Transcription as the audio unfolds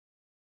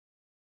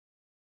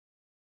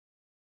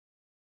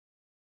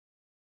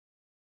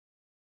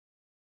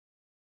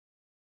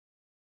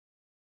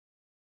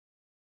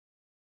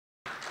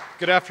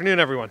Good afternoon,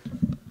 everyone.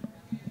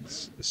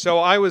 So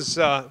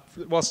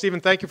well,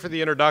 Stephen, thank you for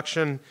the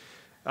introduction,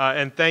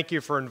 and thank you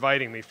for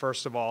inviting me,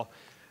 first of all.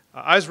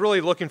 I was really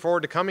looking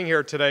forward to coming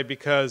here today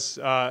because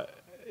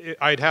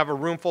I'd have a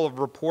room full of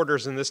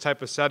reporters in this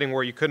type of setting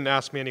where you couldn't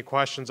ask me any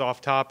questions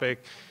off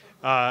topic,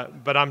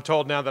 but I'm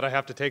told now that I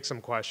have to take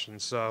some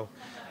questions, so,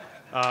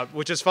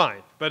 which is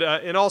fine.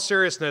 But in all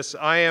seriousness,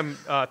 I am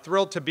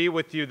thrilled to be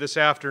with you this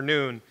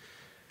afternoon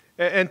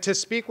and to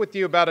speak with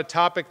you about a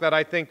topic that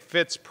I think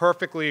fits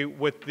perfectly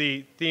with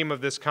the theme of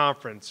this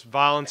conference,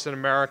 violence in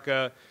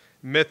America,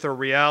 myth or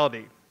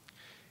reality.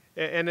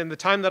 And in the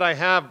time that I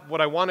have, what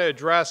I want to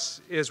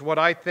address is what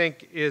I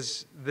think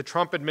is the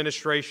Trump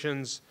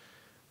administration's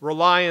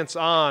reliance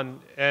on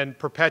and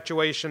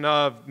perpetuation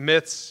of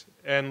myths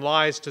and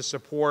lies to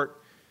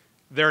support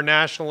their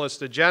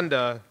nationalist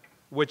agenda,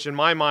 which in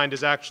my mind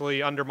is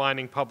actually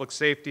undermining public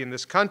safety in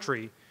this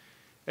country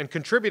and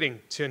contributing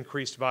to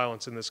increased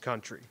violence in this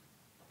country.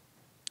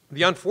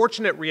 The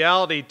unfortunate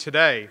reality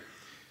today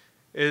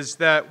is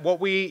that what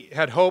we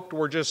had hoped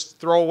were just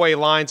throwaway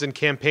lines in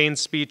campaign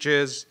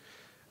speeches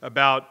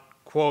about,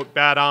 quote,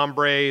 bad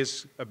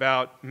hombres,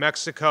 about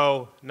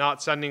Mexico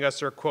not sending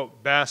us their,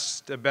 quote,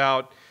 best,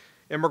 about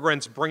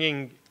immigrants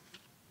bringing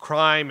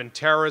crime and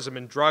terrorism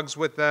and drugs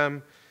with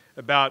them,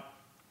 about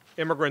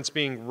immigrants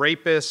being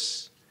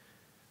rapists,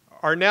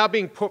 are now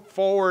being put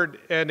forward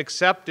and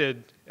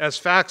accepted as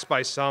facts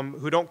by some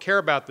who don't care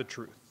about the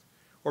truth,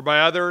 or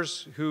by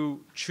others who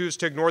choose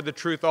to ignore the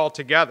truth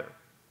altogether.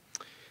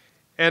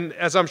 And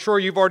as I'm sure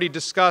you've already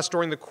discussed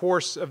during the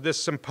course of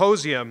this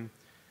symposium,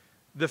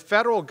 the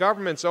federal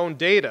government's own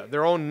data,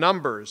 their own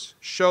numbers,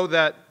 show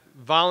that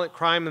violent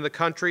crime in the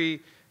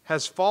country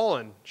has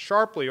fallen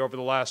sharply over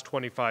the last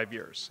 25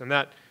 years, and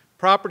that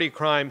property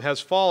crime has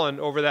fallen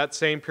over that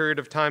same period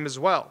of time as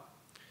well.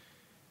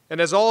 And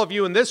as all of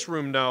you in this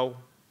room know,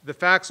 the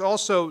facts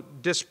also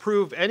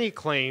disprove any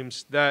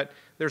claims that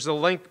there's a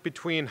link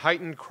between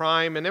heightened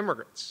crime and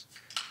immigrants.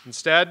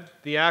 Instead,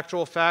 the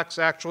actual facts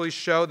actually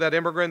show that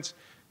immigrants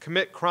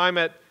commit crime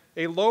at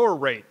a lower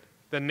rate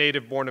than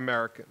native-born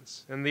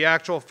Americans. And the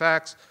actual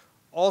facts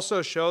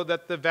also show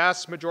that the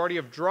vast majority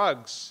of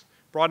drugs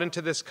brought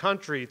into this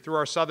country through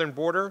our southern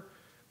border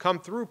come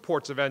through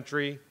ports of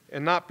entry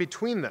and not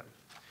between them.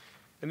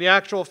 And the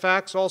actual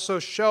facts also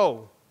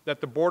show that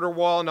the border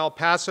wall in El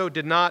Paso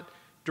did not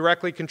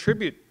directly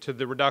contribute to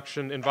the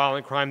reduction in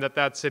violent crime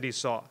that city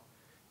saw.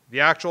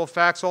 The actual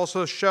facts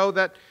also show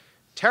that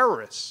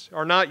terrorists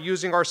are not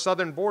using our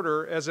southern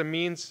border as a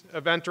means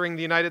of entering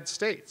the United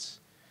States.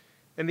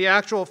 And the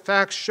actual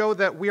facts show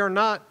that we are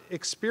not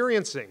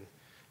experiencing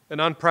an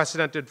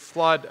unprecedented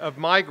flood of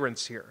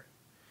migrants here.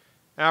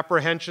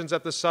 Apprehensions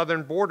at the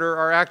southern border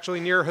are actually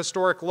near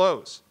historic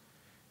lows,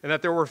 and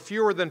that there were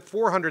fewer than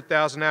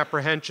 400,000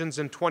 apprehensions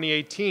in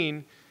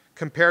 2018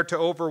 compared to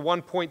over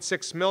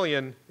 1.6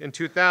 million in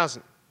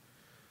 2000.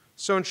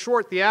 So in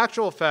short, the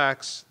actual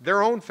facts,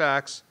 their own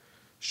facts,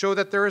 show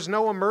that there is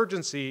no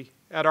emergency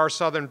at our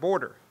southern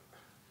border.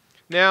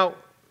 Now,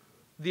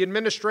 the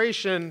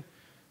administration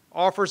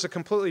offers a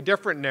completely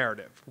different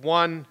narrative,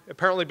 one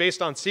apparently based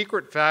on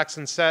secret facts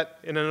and set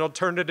in an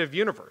alternative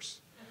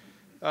universe.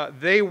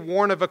 They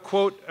warn of a,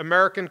 quote,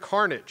 American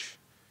carnage.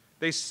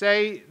 They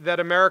say that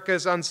America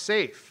is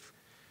unsafe,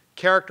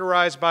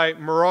 characterized by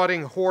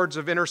marauding hordes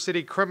of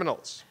inner-city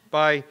criminals,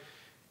 by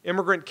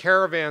immigrant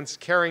caravans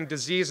carrying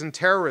disease and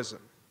terrorism.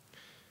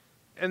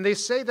 And they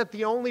say that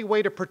the only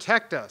way to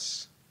protect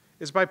us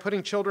is by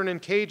putting children in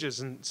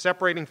cages and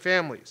separating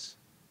families.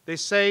 They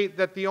say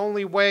that the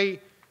only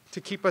way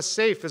to keep us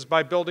safe is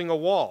by building a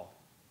wall.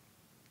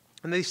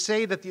 And they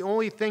say that the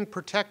only thing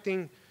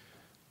protecting,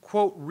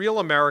 quote, real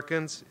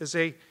Americans is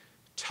a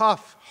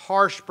tough,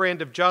 harsh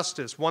brand of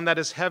justice, one that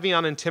is heavy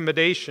on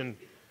intimidation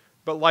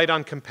but light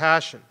on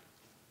compassion.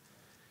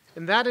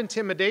 And that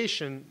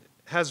intimidation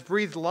has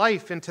breathed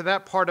life into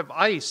that part of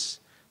ICE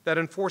that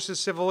enforces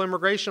civil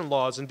immigration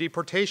laws and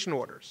deportation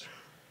orders.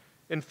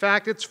 In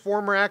fact, its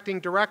former acting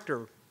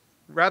director,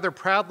 rather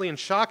proudly and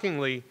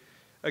shockingly,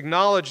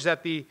 acknowledged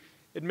that the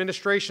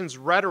administration's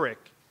rhetoric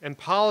and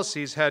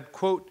policies had,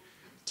 quote,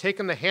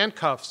 taken the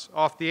handcuffs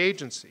off the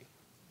agency.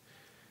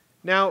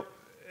 Now,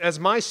 as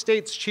my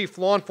state's chief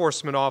law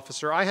enforcement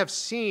officer, I have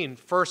seen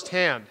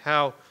firsthand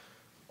how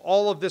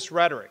all of this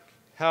rhetoric,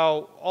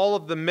 how all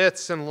of the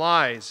myths and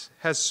lies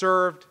has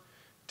served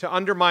to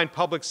undermine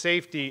public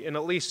safety in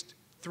at least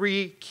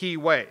three key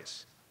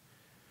ways.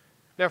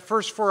 Now,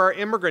 first, for our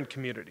immigrant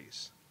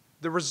communities,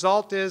 the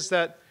result is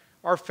that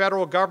our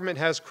federal government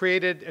has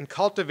created and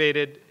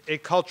cultivated a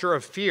culture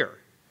of fear,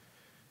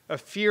 a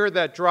fear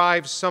that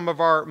drives some of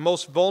our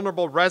most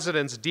vulnerable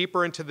residents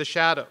deeper into the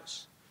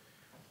shadows.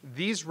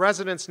 These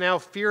residents now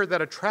fear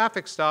that a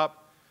traffic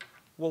stop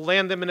will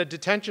land them in a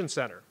detention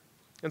center,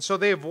 and so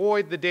they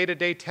avoid the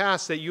day-to-day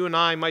tasks that you and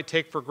I might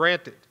take for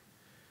granted.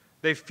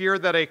 They fear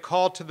that a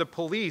call to the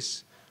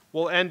police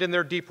will end in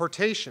their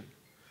deportation,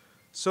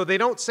 so they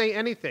don't say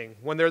anything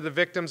when they're the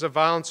victims of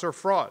violence or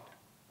fraud.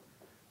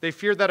 They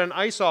fear that an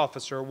ICE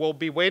officer will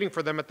be waiting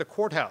for them at the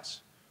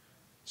courthouse,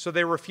 so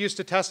they refuse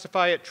to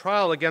testify at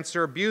trial against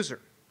their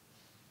abuser.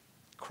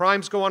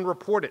 Crimes go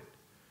unreported.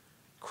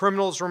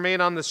 Criminals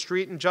remain on the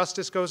street and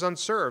justice goes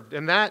unserved,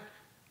 and that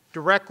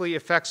directly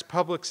affects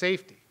public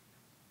safety.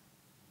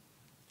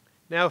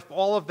 Now, if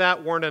all of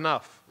that weren't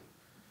enough,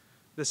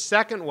 the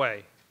second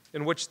way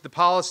in which the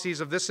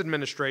policies of this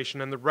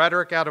administration and the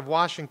rhetoric out of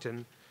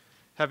Washington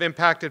have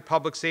impacted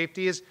public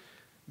safety is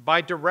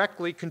by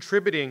directly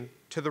contributing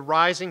to the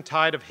rising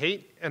tide of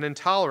hate and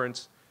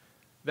intolerance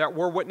that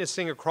we're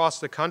witnessing across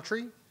the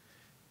country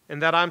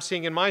and that I'm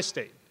seeing in my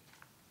state.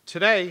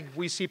 Today,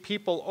 we see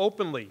people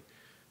openly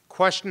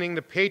questioning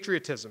the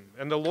patriotism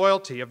and the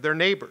loyalty of their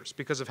neighbors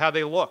because of how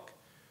they look,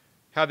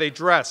 how they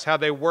dress, how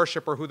they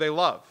worship, or who they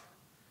love.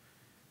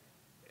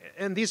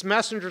 And these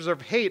messengers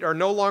of hate are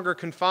no longer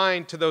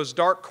confined to those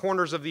dark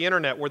corners of the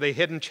internet where they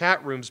hid in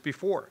chat rooms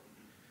before.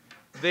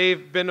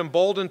 They've been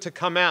emboldened to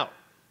come out.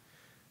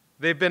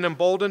 They've been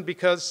emboldened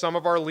because some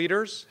of our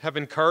leaders have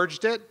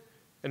encouraged it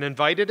and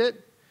invited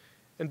it,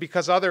 and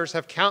because others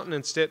have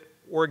countenanced it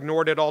or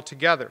ignored it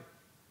altogether.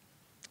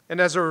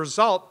 And as a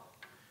result,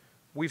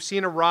 we've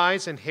seen a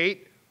rise in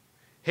hate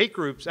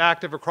groups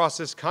active across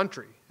this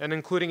country, and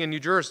including in New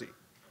Jersey.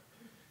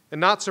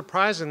 And not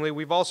surprisingly,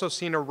 we've also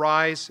seen a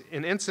rise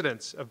in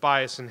incidents of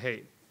bias and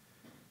hate.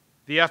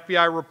 The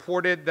FBI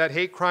reported that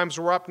hate crimes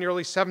were up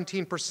nearly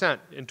 17%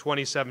 in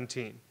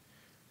 2017,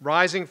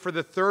 rising for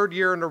the third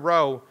year in a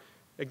row,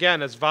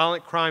 again, as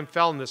violent crime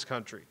fell in this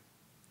country.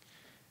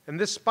 And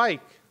this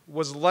spike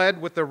was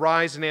led with the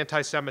rise in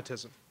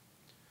anti-Semitism.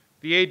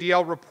 The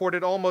ADL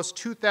reported almost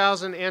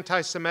 2,000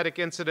 anti-Semitic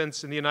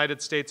incidents in the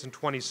United States in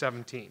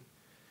 2017.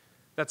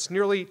 That's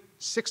nearly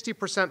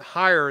 60%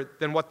 higher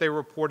than what they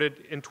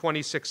reported in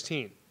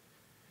 2016.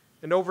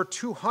 And over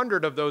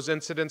 200 of those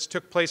incidents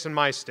took place in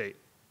my state.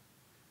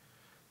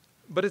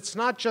 But it's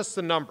not just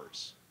the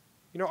numbers.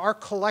 You know, our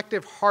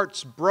collective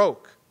hearts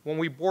broke when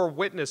we bore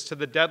witness to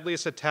the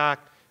deadliest attack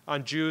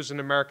on Jews in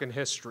American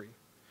history.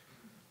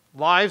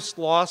 Lives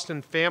lost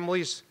and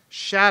families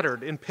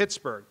shattered in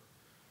Pittsburgh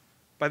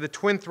by the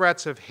twin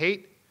threats of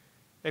hate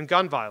and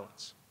gun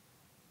violence.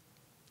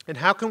 And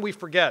how can we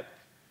forget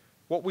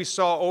what we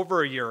saw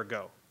over a year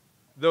ago?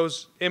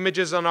 Those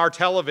images on our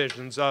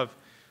televisions of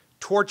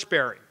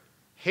torch-bearing,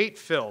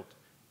 hate-filled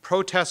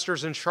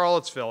protesters in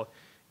Charlottesville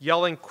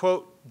yelling,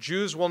 quote,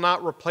 "Jews will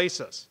not replace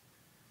us,"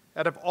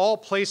 out of all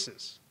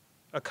places,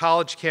 a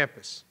college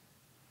campus.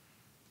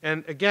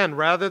 And again,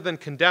 rather than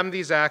condemn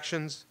these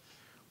actions,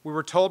 we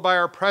were told by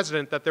our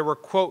president that there were,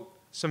 quote,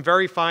 "some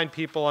very fine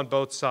people on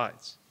both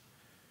sides."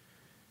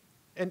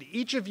 And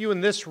each of you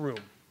in this room,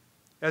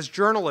 as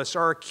journalists,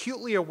 are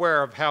acutely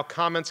aware of how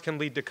comments can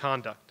lead to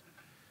conduct.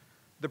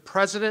 The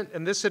president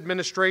and this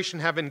administration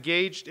have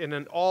engaged in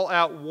an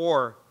all-out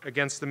war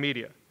against the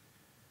media,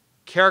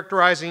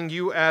 characterizing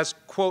you as,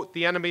 quote,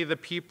 "the enemy of the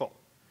people,"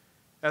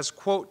 as,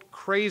 quote,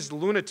 "crazed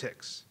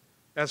lunatics,"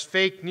 as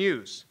fake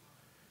news,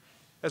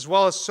 as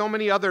well as so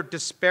many other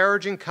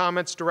disparaging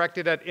comments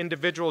directed at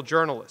individual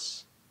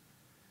journalists.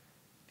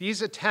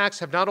 These attacks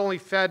have not only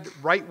fed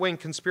right-wing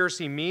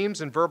conspiracy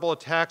memes and verbal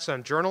attacks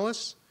on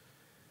journalists,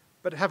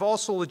 but have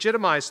also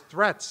legitimized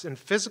threats and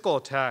physical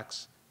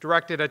attacks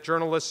directed at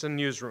journalists and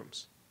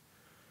newsrooms.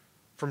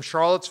 From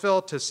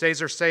Charlottesville to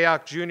Cesar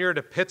Sayoc Jr.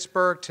 to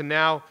Pittsburgh to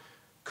now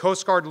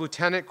Coast Guard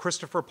Lieutenant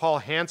Christopher Paul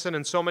Hansen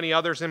and so many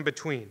others in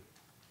between.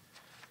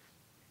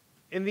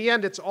 In the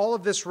end, it's all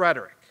of this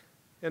rhetoric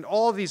and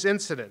all of these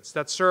incidents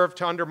that serve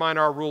to undermine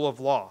our rule of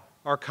law,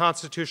 our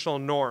constitutional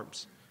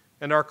norms,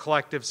 and our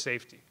collective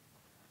safety.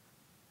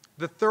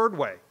 The third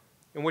way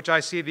in which I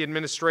see the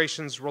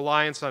administration's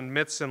reliance on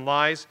myths and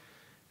lies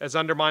as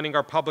undermining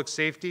our public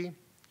safety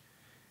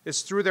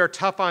is through their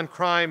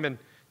tough-on-crime and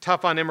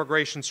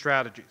tough-on-immigration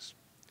strategies.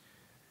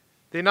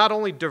 They not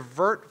only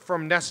divert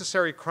from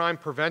necessary crime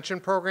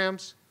prevention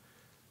programs,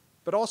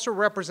 but also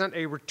represent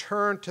a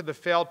return to the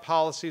failed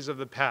policies of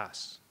the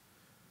past.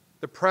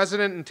 The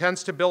president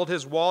intends to build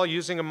his wall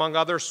using, among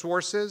other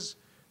sources,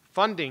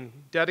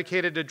 funding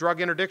dedicated to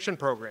drug interdiction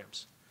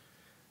programs.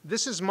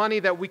 This is money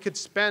that we could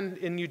spend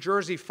in New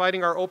Jersey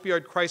fighting our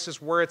opioid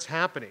crisis where it's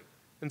happening,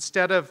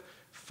 instead of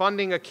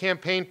funding a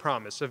campaign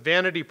promise, a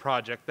vanity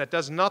project that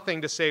does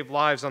nothing to save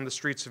lives on the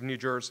streets of New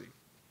Jersey.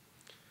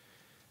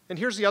 And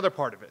here's the other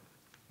part of it.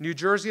 New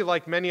Jersey,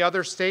 like many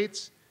other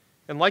states,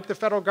 and like the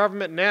federal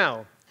government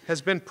now,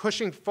 has been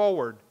pushing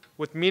forward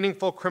with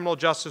meaningful criminal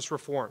justice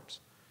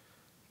reforms,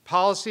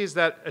 policies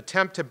that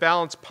attempt to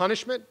balance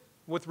punishment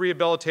with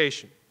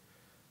rehabilitation,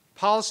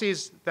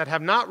 policies that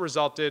have not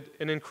resulted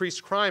in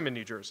increased crime in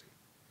New Jersey.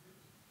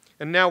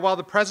 And now, while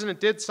the president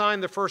did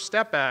sign the First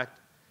Step Act,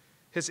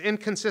 his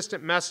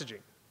inconsistent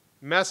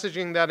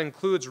messaging that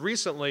includes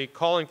recently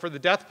calling for the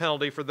death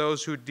penalty for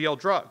those who deal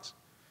drugs,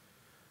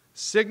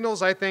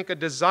 signals, I think, a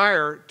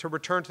desire to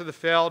return to the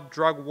failed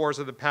drug wars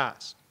of the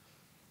past.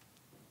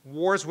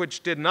 Wars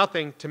which did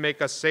nothing to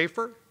make us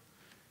safer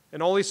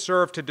and only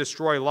served to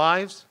destroy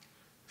lives,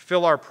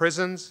 fill our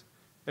prisons,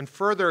 and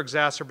further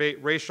exacerbate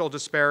racial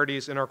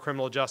disparities in our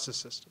criminal justice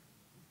system.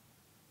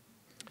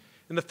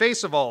 In the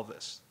face of all of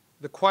this,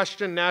 the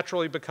question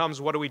naturally becomes,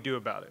 what do we do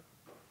about it?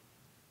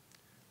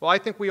 Well, I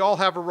think we all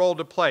have a role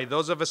to play,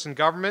 those of us in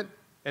government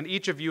and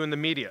each of you in the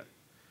media.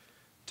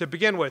 To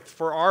begin with,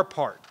 for our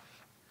part,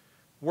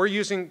 we're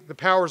using the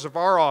powers of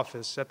our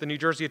office at the New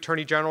Jersey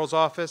Attorney General's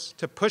office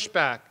to push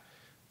back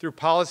through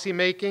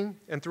policymaking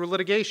and through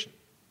litigation,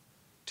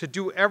 to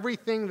do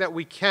everything that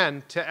we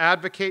can to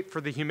advocate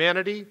for the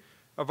humanity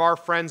of our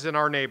friends and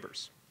our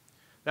neighbors.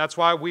 That's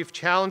why we've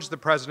challenged the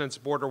President's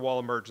border wall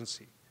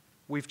emergency.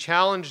 We've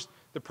challenged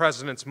the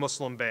President's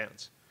Muslim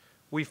bans.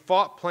 We've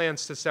fought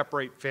plans to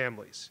separate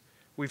families.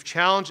 We've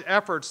challenged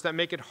efforts that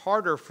make it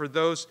harder for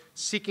those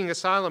seeking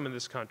asylum in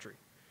this country.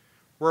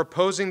 We're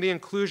opposing the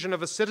inclusion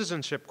of a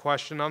citizenship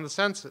question on the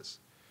census.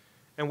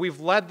 And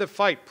we've led the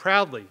fight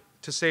proudly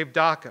to save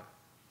DACA.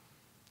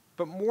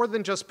 But more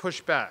than just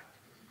push back,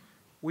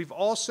 we've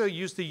also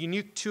used the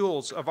unique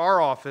tools of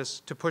our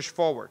office to push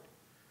forward,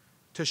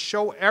 to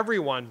show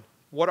everyone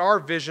what our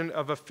vision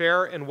of a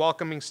fair and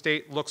welcoming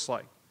state looks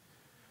like.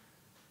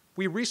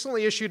 We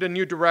recently issued a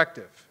new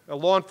directive, a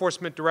law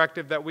enforcement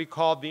directive that we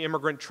called the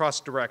Immigrant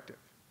Trust Directive,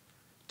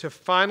 to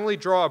finally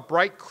draw a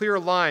bright, clear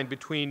line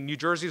between New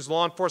Jersey's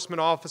law enforcement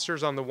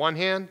officers on the one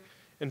hand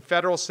and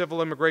federal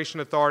civil immigration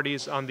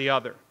authorities on the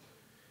other.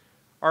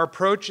 Our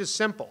approach is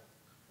simple.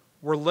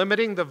 We're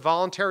limiting the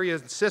voluntary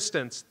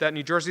assistance that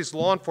New Jersey's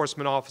law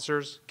enforcement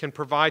officers can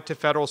provide to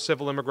federal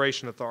civil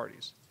immigration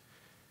authorities.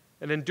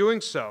 And in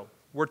doing so,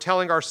 we're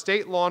telling our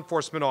state law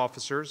enforcement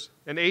officers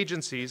and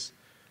agencies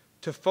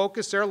to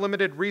focus their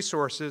limited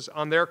resources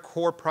on their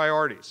core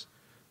priorities,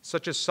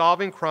 such as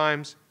solving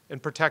crimes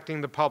and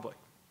protecting the public.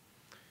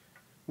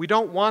 We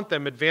don't want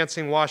them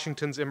advancing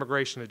Washington's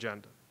immigration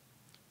agenda.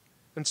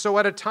 And so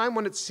at a time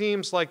when it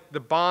seems like the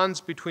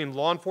bonds between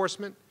law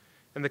enforcement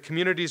and the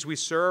communities we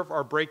serve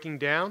are breaking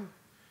down,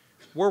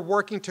 we're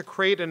working to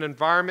create an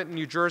environment in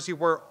New Jersey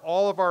where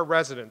all of our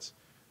residents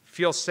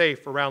feel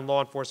safe around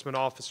law enforcement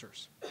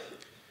officers.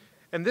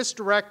 And this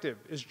directive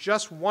is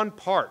just one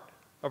part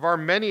of our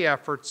many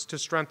efforts to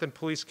strengthen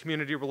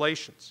police-community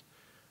relations.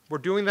 We're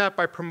doing that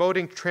by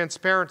promoting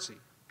transparency,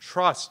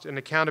 trust, and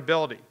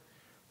accountability.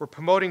 We're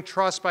promoting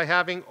trust by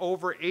having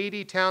over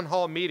 80 town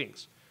hall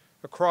meetings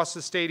across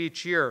the state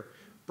each year,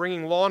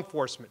 bringing law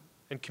enforcement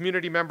and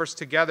community members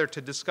together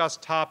to discuss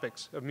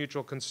topics of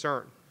mutual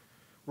concern.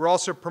 We're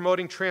also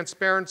promoting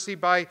transparency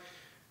by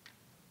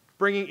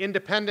bringing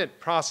independent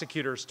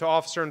prosecutors to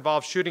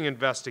officer-involved shooting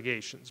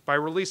investigations, by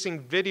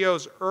releasing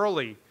videos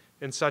early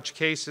in such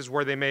cases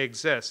where they may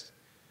exist.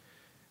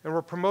 And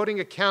we're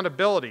promoting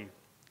accountability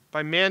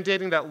by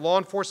mandating that law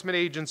enforcement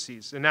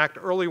agencies enact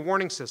early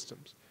warning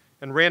systems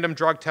and random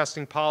drug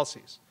testing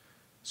policies,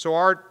 so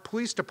our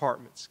police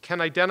departments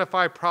can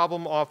identify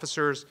problem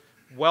officers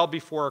well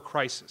before a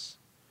crisis.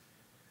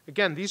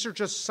 Again, these are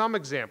just some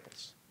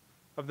examples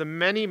of the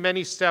many,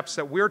 many steps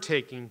that we're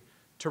taking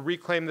to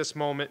reclaim this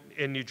moment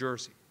in New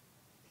Jersey.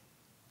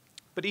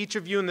 But each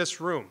of you in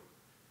this room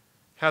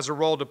has a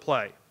role to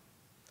play.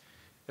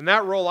 And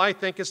that role, I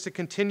think, is to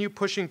continue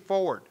pushing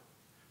forward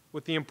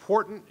with the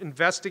important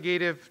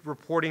investigative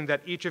reporting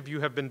that each of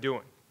you have been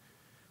doing,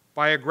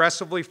 by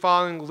aggressively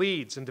following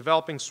leads and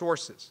developing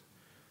sources,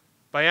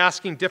 by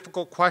asking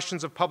difficult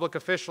questions of public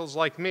officials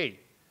like me,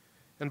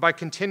 and by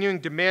continuing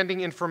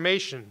demanding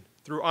information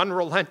through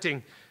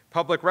unrelenting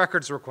public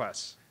records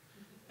requests.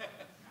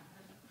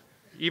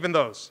 Even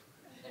those.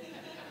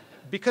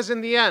 Because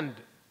in the end,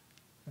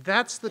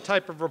 that's the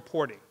type of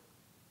reporting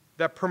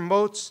that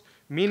promotes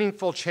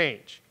meaningful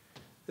change,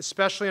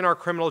 especially in our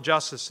criminal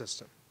justice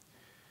system.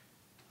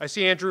 I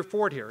see Andrew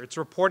Ford here. It's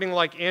reporting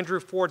like Andrew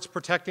Ford's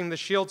Protecting the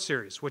Shield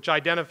series, which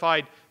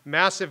identified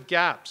massive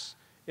gaps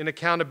in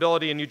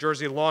accountability in New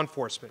Jersey law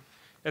enforcement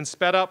and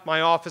sped up my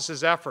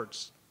office's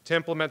efforts to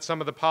implement some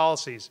of the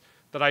policies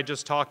that I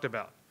just talked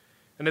about.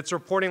 And it's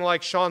reporting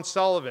like Sean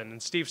Sullivan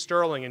and Steve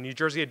Sterling and New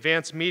Jersey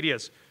Advanced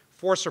Media's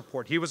Force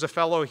Report. He was a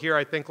fellow here,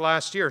 I think,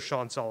 last year,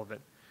 Sean Sullivan.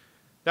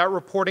 That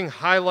reporting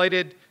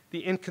highlighted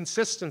the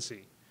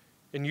inconsistency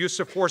in use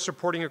of force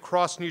reporting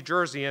across New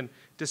Jersey and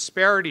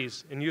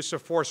disparities in use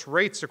of force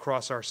rates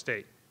across our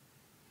state,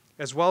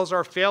 as well as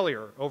our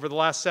failure over the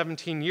last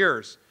 17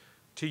 years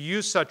to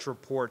use such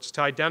reports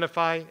to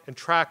identify and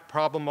track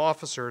problem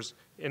officers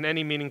in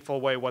any meaningful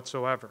way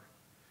whatsoever.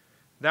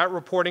 That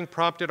reporting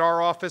prompted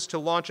our office to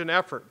launch an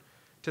effort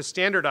to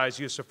standardize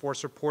use of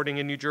force reporting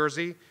in New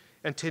Jersey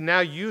and to now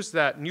use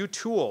that new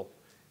tool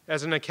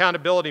as an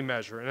accountability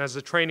measure and as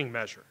a training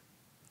measure.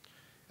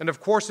 And of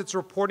course, it's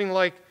reporting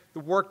like the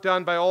work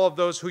done by all of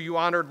those who you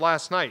honored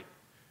last night,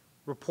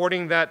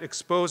 reporting that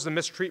exposed the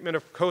mistreatment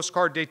of Coast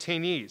Guard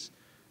detainees,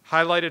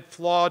 highlighted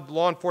flawed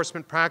law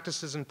enforcement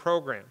practices and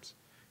programs,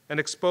 and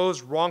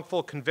exposed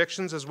wrongful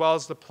convictions as well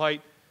as the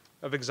plight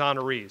of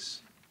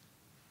exonerees.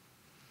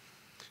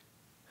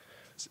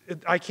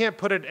 I can't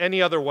put it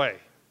any other way.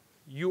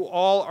 You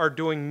all are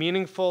doing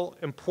meaningful,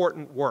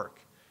 important work.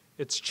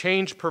 It's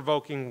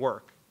change-provoking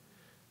work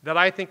that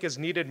I think is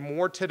needed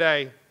more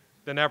today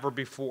than ever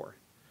before.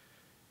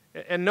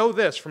 And know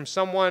this from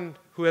someone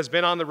who has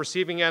been on the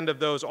receiving end of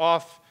those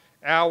off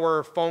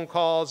hour phone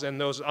calls and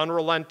those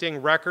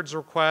unrelenting records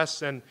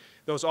requests and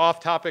those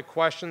off-topic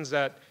questions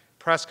at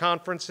press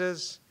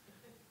conferences,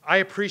 I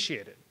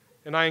appreciate it.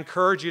 And I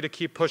encourage you to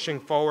keep pushing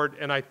forward,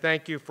 and I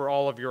thank you for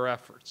all of your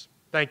efforts.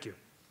 Thank you.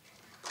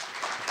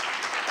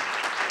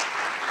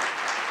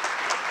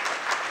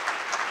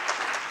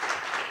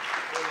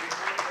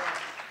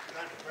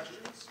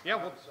 Yeah,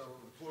 well, so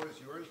the floor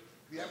is yours.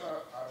 Do you have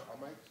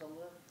a mic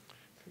somewhere?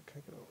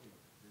 can I get over?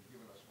 You're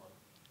giving us one.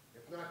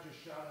 If not, just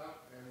shout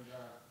out and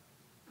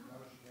now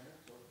she can.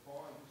 So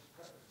Paul,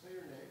 just say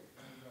your name.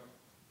 And,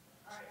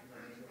 all right.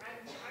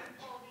 I'm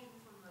Paul Dean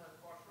from the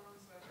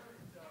Crossroads Center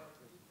at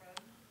Penn.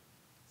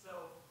 So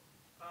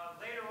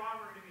later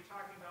on, we're going to be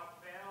talking about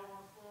bail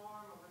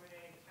reform,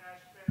 eliminating cash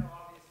bail,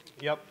 obviously.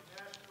 Yep.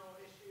 National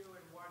issue,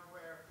 and one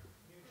where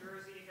New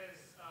Jersey has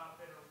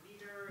been a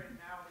leader and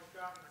now has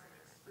gotten some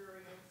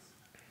experience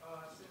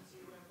since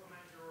you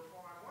implemented your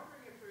reform. I'm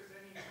wondering if there's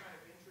any kind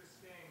of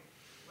interesting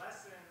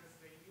lessons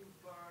that you've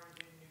learned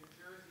in New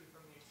Jersey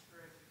from the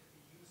experience that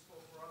could be useful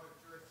for other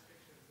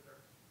jurisdictions that are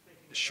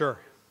thinking about Sure.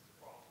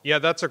 this problem. Yeah,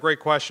 that's a great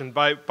question.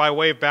 By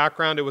way of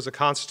background, it was a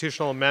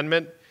constitutional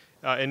amendment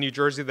in New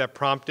Jersey that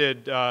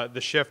prompted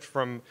the shift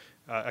from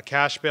a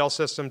cash bail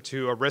system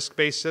to a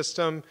risk-based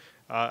system,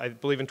 I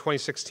believe in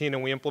 2016,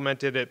 and we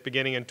implemented it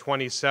beginning in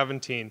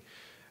 2017.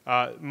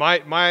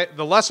 The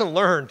lesson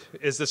learned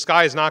is the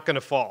sky is not going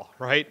to fall,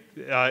 right?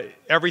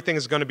 Everything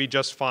is going to be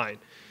just fine.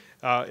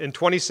 In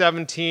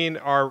 2017,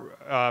 our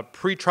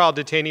pretrial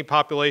detainee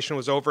population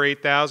was over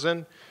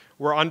 8,000.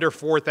 We're under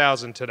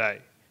 4,000 today.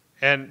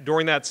 And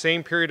during that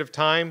same period of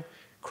time,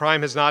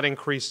 crime has not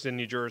increased in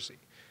New Jersey.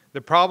 The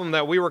problem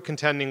that we were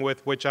contending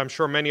with, which I'm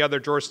sure many other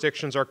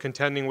jurisdictions are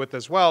contending with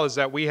as well, is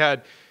that we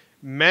had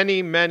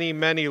many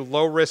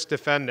low-risk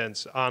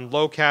defendants on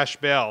low cash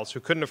bails who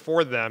couldn't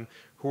afford them,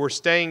 who were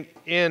staying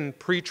in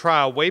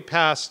pretrial way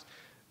past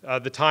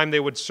the time they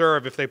would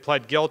serve if they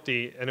pled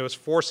guilty, and it was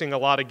forcing a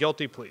lot of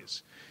guilty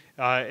pleas.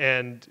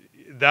 And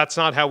that's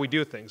not how we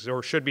do things,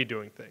 or should be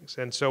doing things.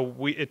 And so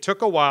it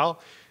took a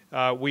while.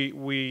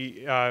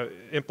 We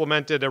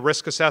implemented a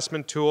risk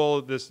assessment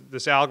tool,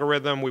 this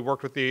algorithm. We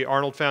worked with the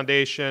Arnold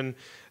Foundation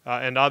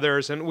and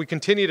others, and we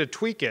continue to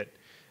tweak it.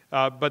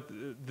 But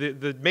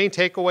the main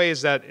takeaway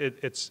is that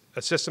it's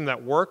a system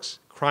that works.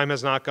 Crime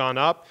has not gone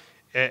up,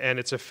 and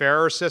it's a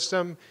fairer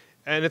system.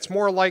 And it's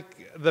more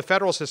like the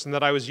federal system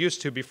that I was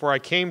used to before I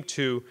came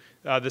to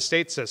the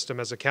state system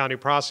as a county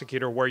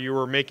prosecutor, where you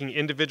were making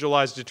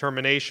individualized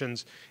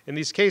determinations in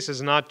these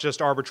cases, not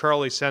just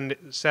arbitrarily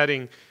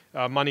setting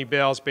money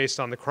bails based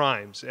on the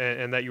crimes,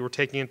 and that you were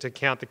taking into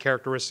account the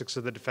characteristics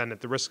of the defendant,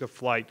 the risk of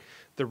flight,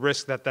 the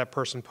risk that that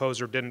person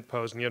posed or didn't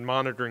pose, and you had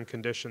monitoring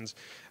conditions.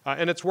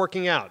 And it's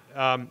working out.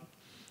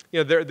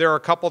 There are a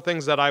couple of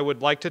things that I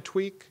would like to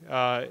tweak,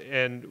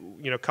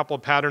 and a couple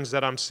of patterns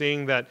that I'm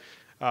seeing that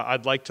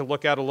I'd like to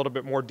look at a little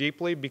bit more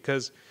deeply,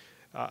 because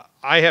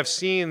I have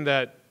seen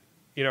that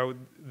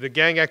the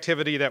gang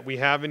activity that we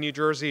have in New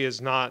Jersey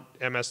is not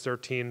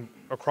MS-13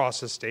 across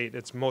the state.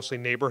 It's mostly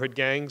neighborhood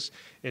gangs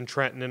in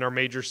Trenton and our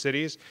major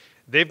cities.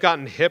 They've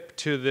gotten hip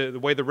to the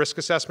way the risk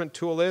assessment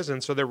tool is,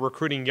 and so they're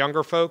recruiting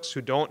younger folks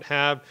who don't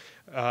have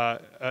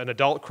an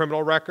adult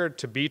criminal record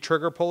to be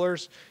trigger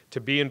pullers,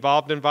 to be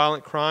involved in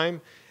violent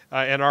crime.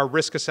 And our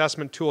risk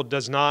assessment tool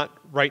does not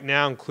right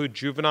now include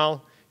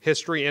juvenile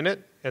history in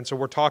it. And so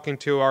we're talking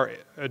to our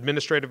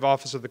administrative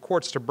office of the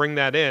courts to bring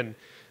that in.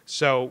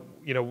 So,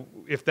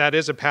 if that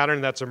is a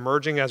pattern that's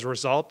emerging as a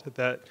result,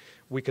 that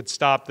we could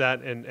stop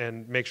that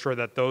and make sure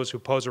that those who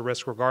pose a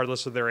risk,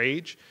 regardless of their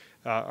age,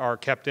 are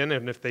kept in,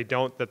 and if they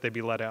don't, that they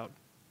be let out.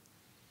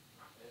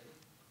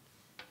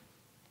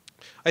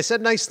 I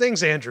said nice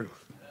things, Andrew.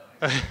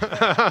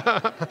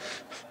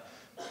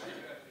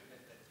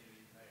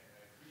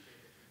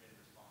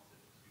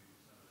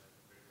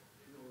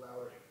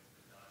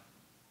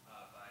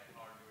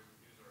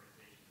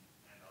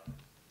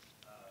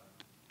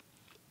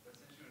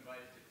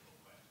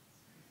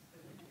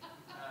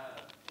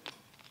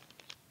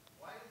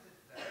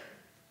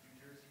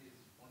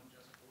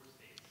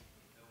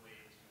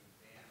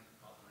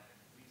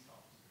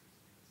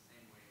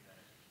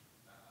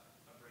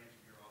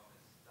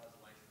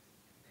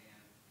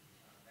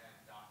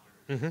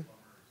 Mm-hmm.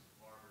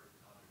 Barbers,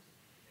 and others.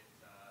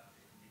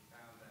 We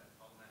found that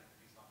problematic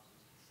police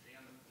officers can stay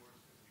on the force.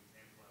 There's an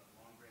example at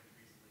Long Branch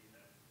recently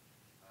that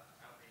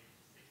outraged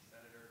the state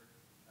senator.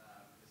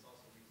 This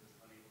also leaves us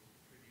unable to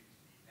contribute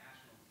to the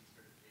National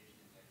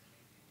Decertification Index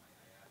maintained by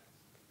IATS.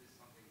 Is this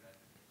something that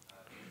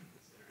is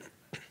considered?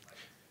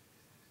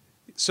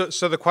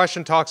 So the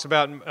question talks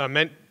about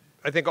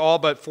I think all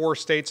but 4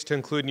 states, to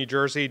include New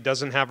Jersey,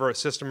 doesn't have a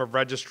system of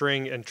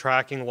registering and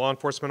tracking law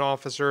enforcement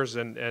officers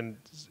and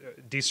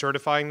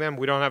decertifying them.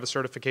 We don't have a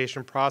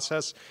certification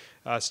process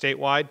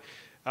statewide.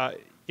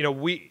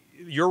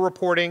 Your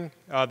reporting,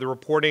 the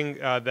reporting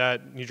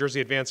that New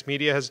Jersey Advanced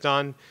Media has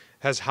done,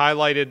 has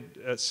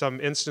highlighted some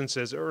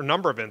instances, or a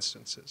number of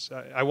instances.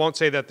 I won't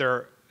say that there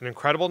are an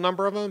incredible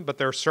number of them, but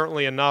there are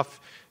certainly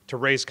enough to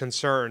raise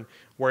concern,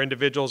 where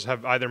individuals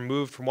have either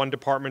moved from one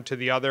department to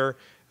the other,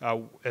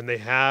 and they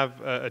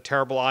have a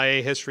terrible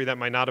IA history that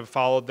might not have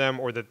followed them,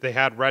 or that they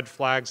had red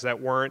flags that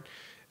weren't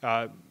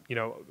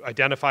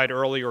identified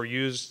early or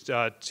used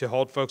to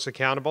hold folks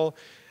accountable.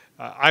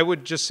 I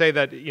would just say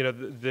that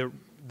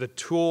the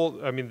tool,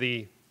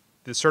 the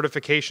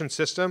certification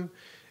system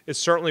is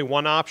certainly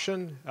one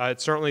option.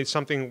 It's certainly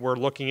something we're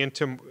looking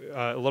into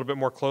a little bit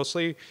more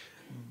closely,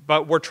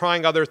 but we're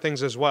trying other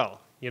things as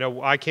well.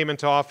 I came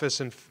into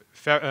office in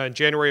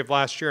January of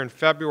last year. In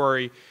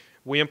February,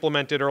 we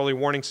implemented early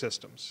warning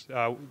systems.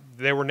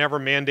 They were never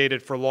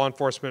mandated for law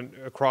enforcement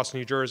across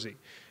New Jersey.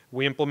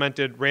 We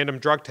implemented random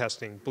drug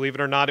testing. Believe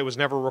it or not, it was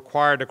never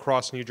required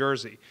across New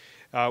Jersey.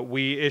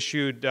 We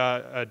issued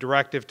a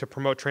directive to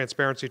promote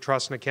transparency,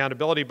 trust, and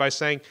accountability by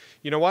saying,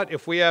 you know what,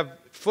 if we have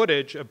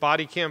footage,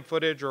 body cam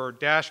footage or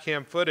dash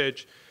cam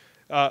footage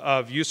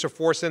of use of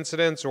force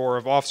incidents or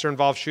of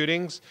officer-involved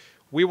shootings,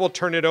 we will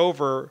turn it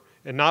over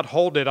and not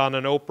hold it on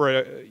an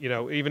OPRA,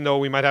 even though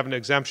we might have an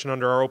exemption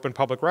under our Open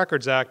Public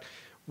Records Act,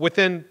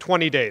 within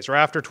 20 days or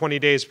after 20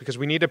 days, because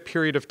we need a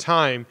period of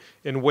time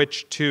in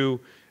which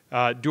to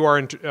do our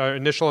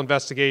initial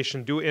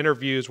investigation, do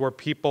interviews where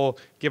people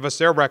give us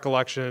their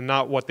recollection and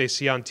not what they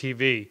see on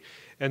TV.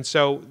 And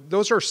so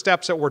those are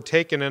steps that we're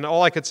taking. And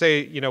all I could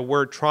say,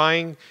 we're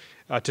trying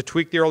to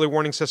tweak the early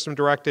warning system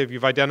directive.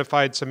 You've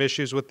identified some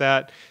issues with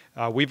that.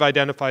 We've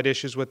identified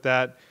issues with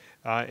that.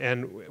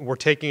 And we're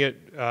taking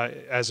it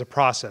as a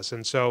process.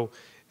 And so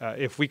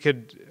if we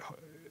could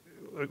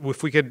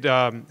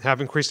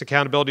have increased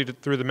accountability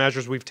through the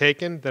measures we've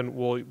taken, then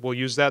we'll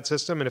use that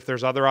system. And if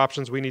there's other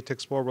options we need to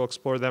explore, we'll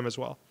explore them as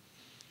well.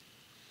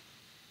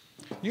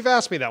 You've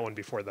asked me that one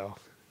before, though.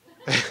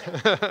 We asked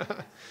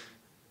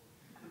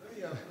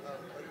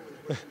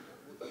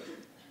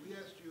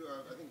you,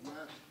 I think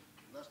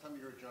last time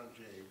you were at John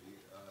Jay, we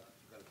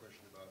got a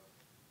question about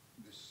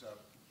this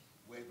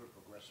wave of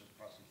progressive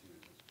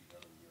prosecutors that's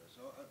begun in the U.S.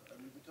 So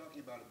we've been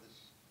talking about it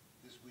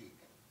this week.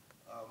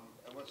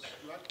 And what's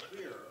not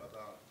clear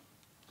about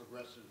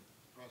progressive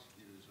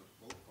prosecutors of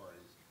both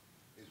parties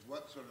is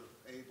what sort of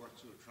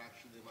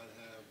traction they might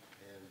have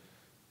and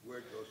where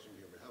it goes from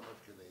here, but how much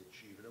can they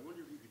achieve? And I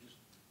wonder if you could just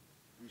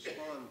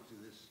respond to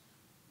this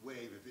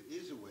wave, if it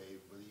is a wave,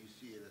 whether you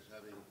see it as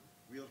having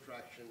real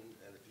traction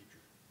and a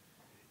future.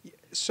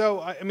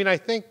 So, I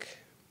think,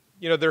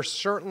 there's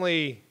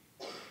certainly,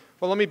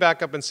 well, let me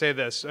back up and say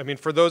this.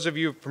 For those of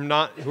you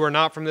who are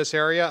not from this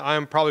area, I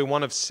am probably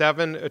one of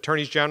 7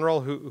 attorneys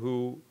general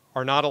who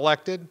are not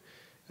elected.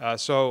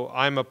 So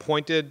I'm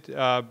appointed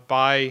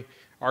by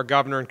our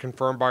governor and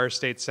confirmed by our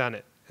state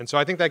senate. And so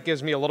I think that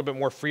gives me a little bit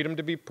more freedom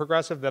to be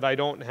progressive, that I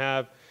don't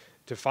have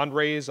to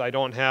fundraise. I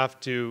don't have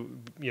to,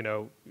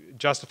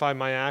 justify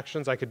my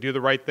actions. I could do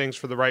the right things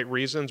for the right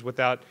reasons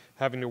without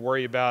having to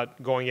worry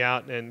about going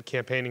out and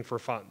campaigning for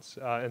funds.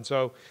 And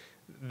so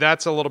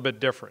that's a little bit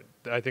different,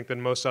 I think,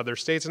 than most other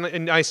states.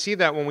 And I see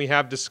that when we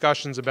have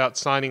discussions about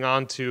signing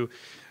on to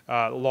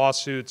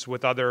lawsuits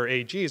with other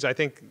AGs. I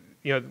think,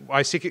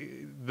 I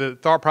see the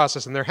thought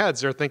process in their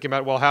heads. They're thinking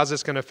about, well, how's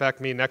this going to affect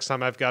me next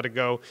time I've got to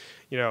go,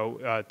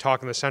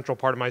 talk in the central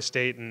part of my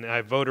state and I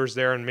have voters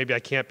there and maybe I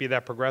can't be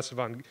that progressive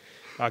on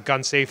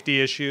gun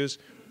safety issues.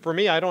 For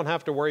me, I don't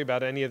have to worry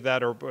about any of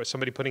that or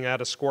somebody putting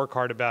out a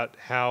scorecard about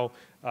how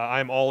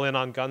I'm all in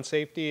on gun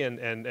safety and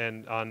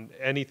on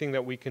anything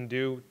that we can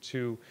do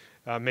to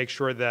make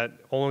sure that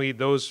only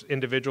those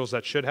individuals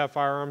that should have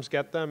firearms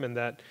get them, and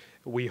that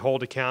we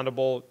hold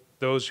accountable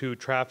those who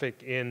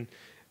traffic in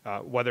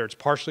whether it's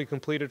partially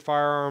completed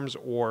firearms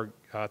or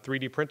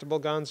 3D printable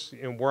guns.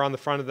 And we're on the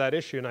front of that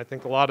issue, and I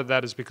think a lot of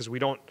that is because we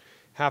don't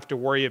have to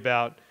worry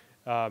about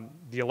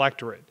the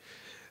electorate.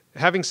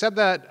 Having said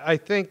that, I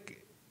think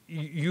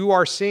you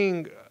are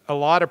seeing a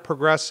lot of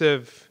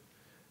progressive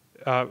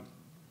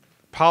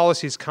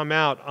policies come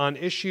out on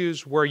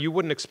issues where you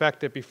wouldn't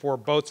expect it before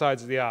both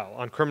sides of the aisle,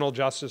 on criminal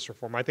justice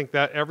reform. I think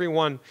that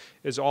everyone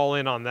is all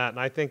in on that, and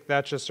I think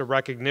that's just a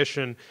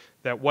recognition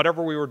that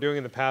whatever we were doing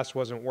in the past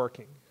wasn't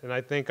working. And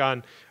I think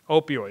on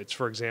opioids,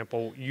 for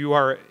example,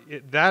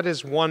 that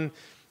is one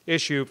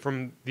issue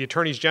from the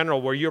attorneys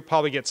general where you'll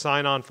probably get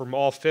sign-on from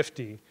all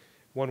 50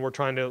 when we're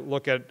trying to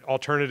look at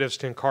alternatives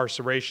to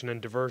incarceration and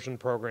diversion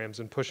programs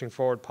and pushing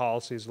forward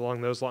policies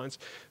along those lines.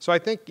 So I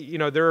think,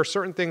 there are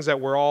certain things that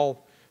we're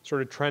all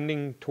sort of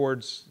trending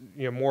towards,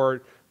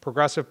 more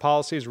progressive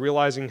policies,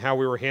 realizing how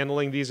we were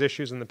handling these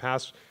issues in the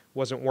past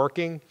wasn't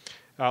working.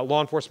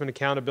 Law enforcement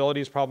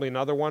accountability is probably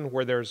another one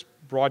where there's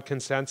broad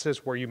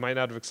consensus where you might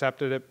not have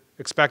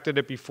expected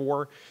it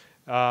before.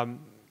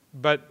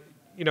 But,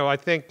 I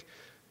think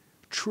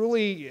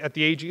truly at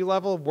the AG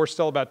level, we're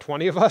still about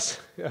 20 of us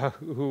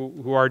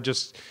who are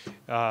just,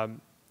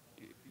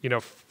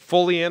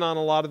 fully in on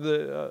a lot of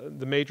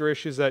the major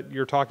issues that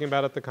you're talking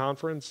about at the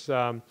conference.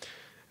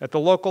 At the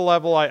local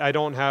level, I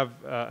don't have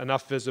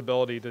enough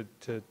visibility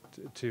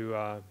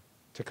to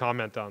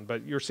comment on,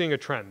 but you're seeing a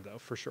trend, though,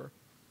 for sure.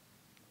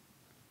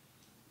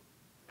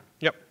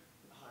 Yep.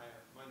 Hi,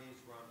 my name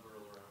is Ron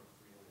Burler. I'm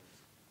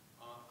freelance.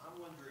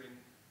 I'm wondering,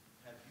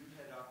 have you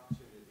had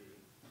opportunity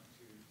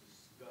to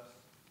discuss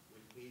with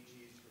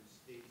AGs from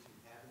states who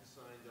haven't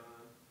signed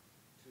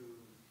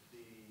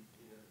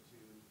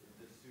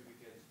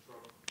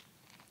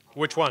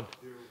Which one?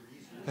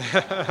 There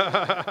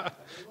are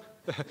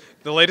reasons.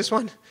 The latest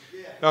one?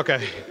 Yeah.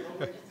 Okay.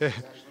 The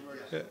latest one.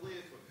 Have you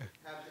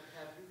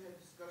had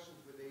discussions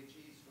with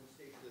AGs from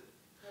states that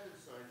haven't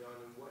signed on,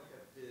 and what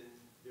have been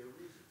their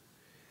reasons?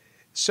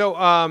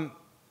 So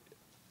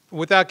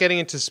without getting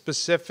into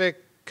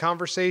specific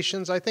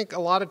conversations, I think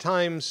a lot of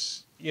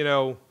times,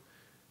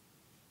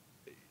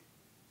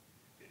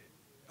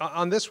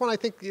 on this one, I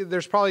think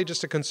there's probably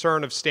just a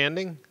concern of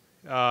standing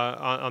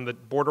on the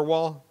border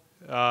wall.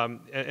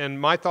 And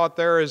my thought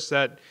there is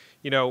that,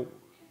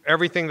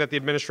 everything that the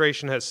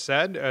administration has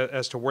said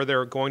as to where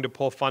they're going to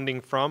pull funding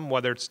from,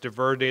 whether it's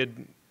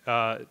diverted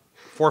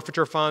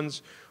forfeiture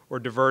funds or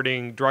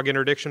diverting drug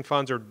interdiction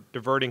funds or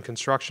diverting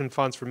construction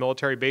funds for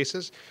military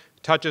bases,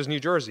 touches New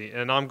Jersey.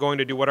 And I'm going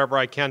to do whatever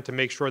I can to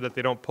make sure that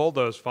they don't pull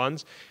those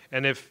funds.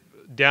 And if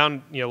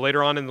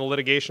later on in the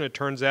litigation it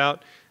turns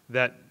out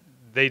that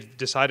they've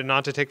decided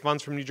not to take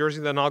funds from New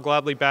Jersey, then I'll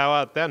gladly bow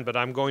out then. But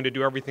I'm going to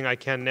do everything I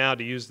can now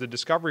to use the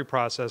discovery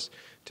process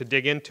to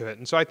dig into it.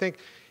 And so I think,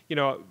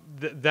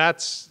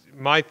 that's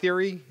my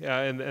theory,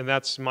 and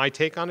that's my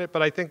take on it.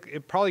 But I think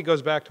it probably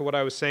goes back to what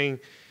I was saying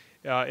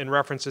in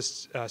reference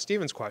to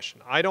Stephen's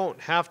question. I don't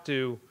have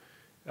to,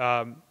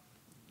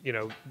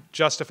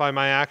 justify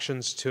my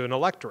actions to an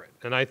electorate.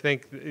 And I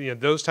think,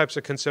 those types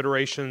of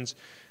considerations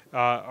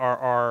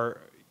are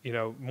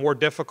more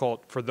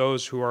difficult for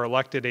those who are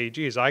elected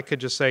AGs. I could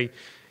just say,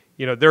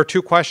 there are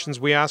two questions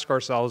we ask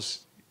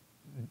ourselves.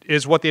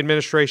 Is what the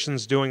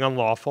administration's doing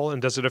unlawful,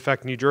 and does it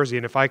affect New Jersey?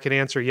 And if I could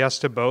answer yes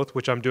to both,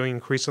 which I'm doing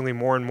increasingly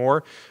more and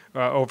more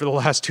over the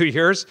last 2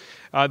 years,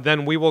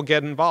 then we will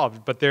get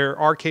involved. But there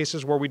are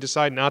cases where we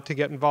decide not to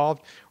get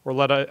involved or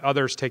let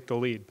others take the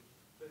lead.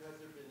 But has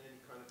there been any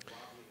kind of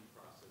lobbying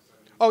process? I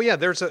mean, Oh, yeah,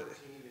 there's a... 14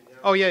 and now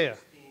Oh, yeah.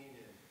 16 and-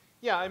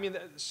 Yeah, I mean,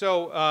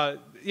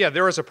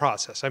 there is a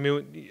process. I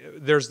mean,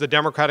 there's the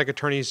Democratic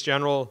Attorneys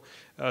General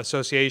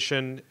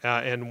Association,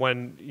 and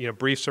when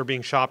briefs are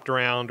being shopped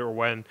around or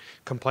when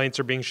complaints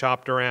are being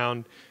shopped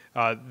around,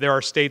 there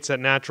are states that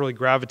naturally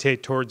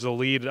gravitate towards the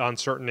lead on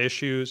certain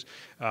issues.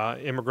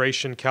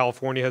 Immigration,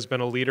 California has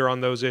been a leader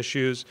on those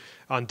issues.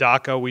 On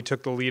DACA, we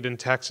took the lead in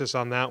Texas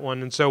on that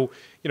one. And so,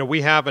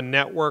 we have a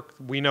network.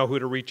 We know who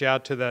to reach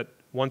out to that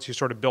once you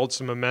sort of build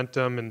some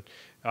momentum, and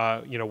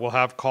we'll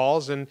have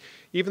calls. And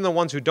even the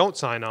ones who don't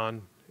sign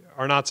on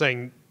are not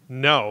saying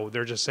no,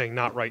 they're just saying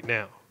not right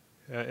now.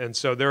 And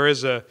so there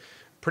is a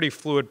pretty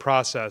fluid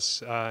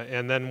process.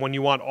 And then when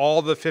you want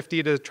all the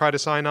 50 to try to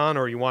sign on,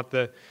 or you want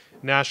the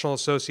National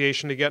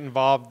Association to get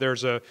involved,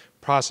 there's a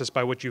process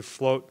by which you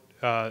float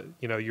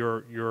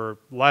your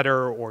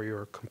letter or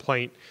your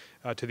complaint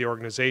to the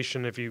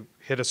organization. If you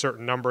hit a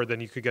certain number, then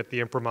you could get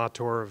the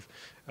imprimatur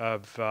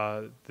of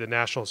the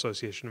National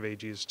Association of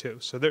AGs too.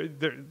 So there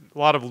are a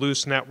lot of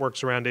loose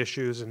networks around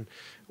issues and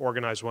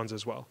organized ones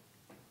as well.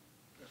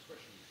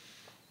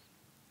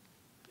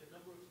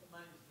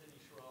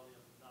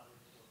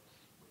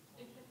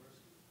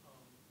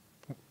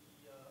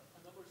 A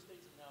number of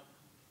states have now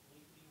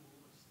completely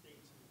moved,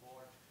 states and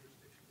large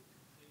jurisdictions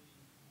have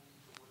completely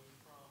moved away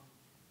from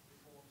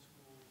reform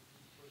schools,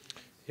 prisons,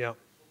 Yeah.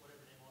 put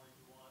whatever name on it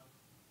you want.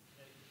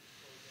 Connecticut just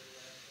closed their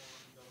last one.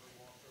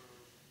 Governor Walker,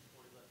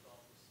 before he left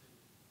office in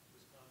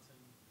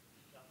Wisconsin,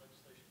 got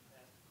legislation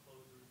passed to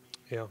close the remaining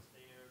Yeah. ones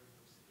there. New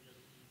York City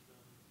doesn't use them.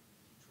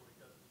 Detroit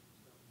doesn't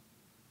use them.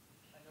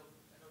 I know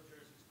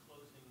Jersey's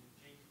closing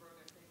Jamesburg,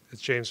 I think.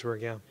 It's Jamesburg,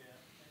 yeah. Yeah.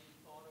 Any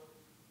thought of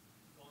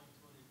going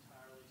to an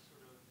entirely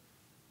sort of,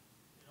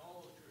 in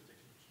all those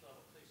jurisdictions, you still have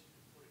a place you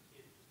can put a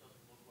kid, it just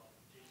doesn't look like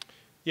Jamesburg.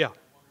 Yeah. I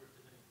wonder if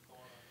there's any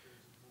thought on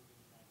Jersey moving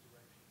in that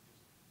direction,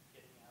 just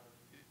getting out of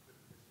the business.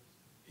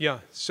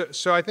 Yeah,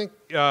 so I think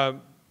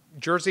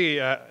Jersey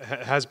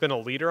has been a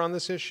leader on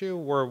this issue.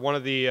 We're one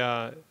of the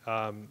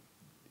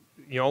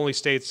only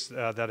states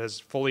that has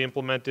fully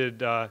implemented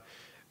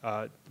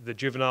the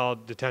Juvenile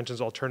Detentions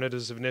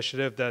Alternatives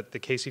Initiative that the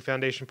Casey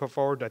Foundation put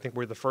forward. I think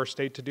we're the first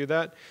state to do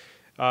that.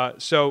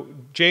 So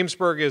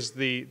Jamesburg is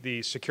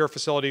the secure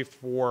facility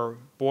for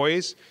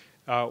boys.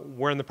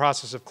 We're in the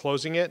process of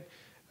closing it.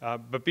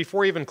 But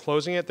before even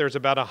closing it, there's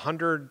about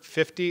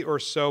 150 or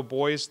so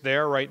boys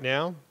there right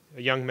now,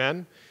 young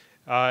men.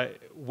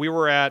 We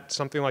were at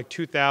something like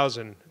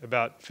 2,000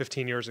 about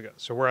 15 years ago.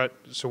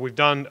 So we've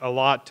done a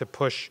lot to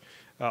push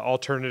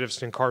alternatives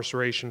to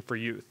incarceration for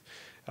youth.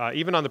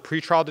 Even on the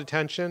pretrial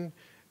detention,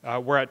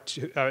 we're at,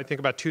 I think,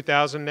 about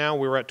 2,000 now.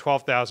 We were at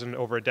 12,000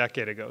 over a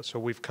decade ago, so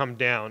we've come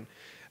down.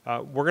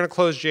 We're going to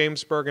close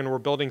Jamesburg, and we're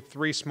building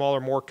 3 smaller,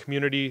 more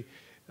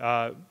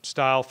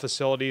community-style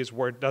facilities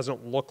where it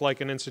doesn't look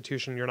like an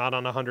institution. You're not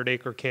on a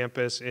 100-acre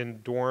campus in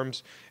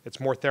dorms. It's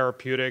more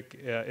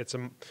therapeutic. It's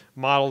a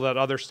model that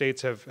other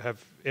states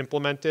have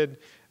implemented,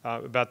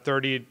 about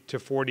 30 to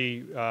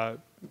 40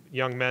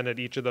 young men at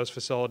each of those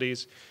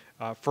facilities.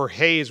 For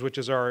Hayes, which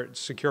is our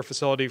secure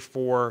facility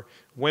for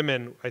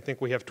women, I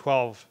think we have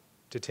 12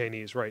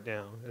 detainees right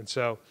now. And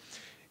so,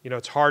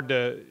 it's hard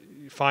to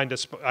find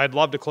I'd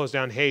love to close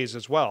down Hayes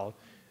as well,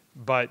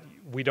 but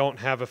we don't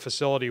have a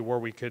facility where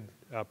we could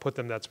put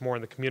them that's more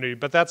in the community.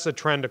 But that's a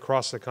trend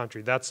across the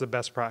country. That's the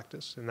best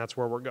practice, and that's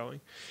where we're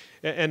going.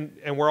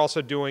 And we're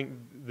also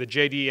doing the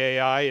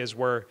JDAI is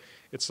where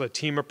it's a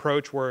team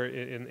approach where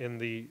in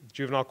the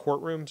juvenile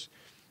courtrooms,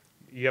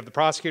 you have the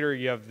prosecutor,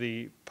 you have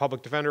the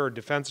public defender or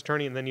defense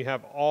attorney, and then you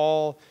have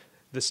all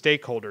the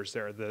stakeholders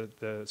there,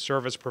 the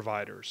service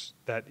providers,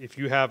 that if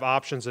you have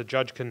options a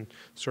judge can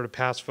sort of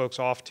pass folks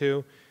off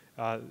to,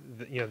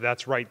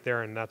 that's right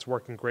there, and that's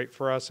working great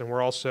for us. And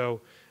we're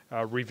also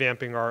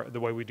revamping the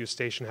way we do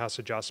station house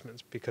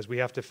adjustments, because we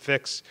have to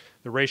fix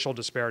the racial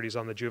disparities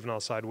on the juvenile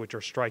side, which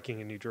are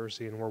striking in New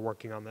Jersey, and we're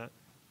working on that.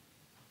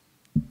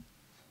 Another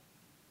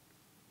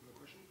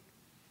question?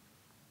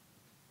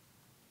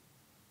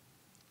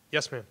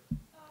 Yes, ma'am.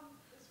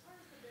 As far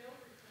as the bail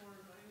reform,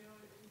 I know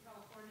in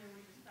California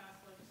we just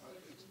passed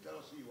legislation.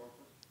 That'll see you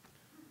offer.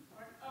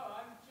 Oh,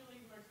 I'm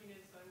Julie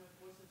Martinez. I'm with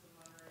Voices of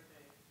Monterey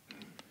Bay,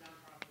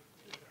 nonprofit.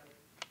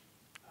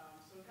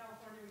 So in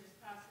California we just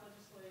passed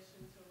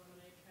legislation to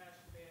eliminate cash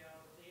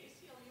bail. The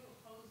ACLU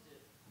opposed it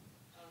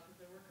because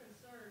there were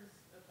concerns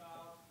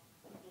about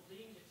people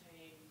being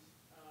detained,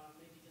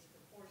 maybe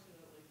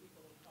disproportionately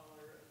people of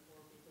color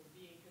or people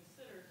being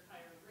considered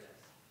higher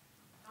risk.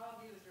 How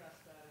have you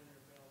addressed that in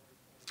your bail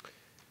reform?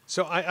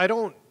 So I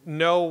don't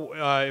know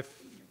I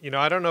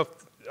don't know if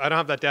I don't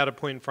have that data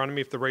point in front of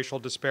me if the racial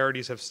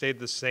disparities have stayed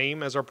the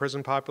same as our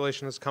prison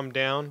population has come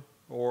down,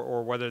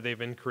 or whether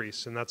they've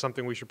increased, and that's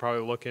something we should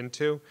probably look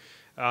into.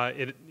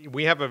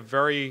 We have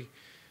this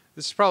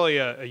is probably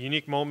a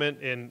unique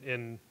moment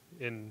in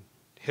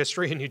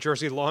history in New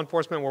Jersey law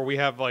enforcement, where we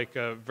have like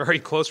a very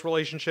close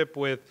relationship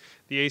with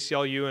the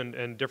ACLU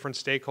and different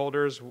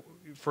stakeholders.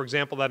 For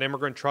example, that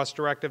immigrant trust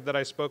directive that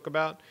I spoke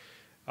about,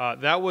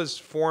 that was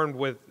formed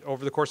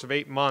over the course of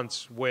 8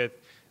 months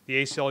with the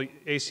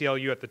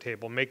ACLU at the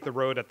table, Make the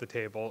Road at the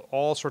table,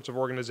 all sorts of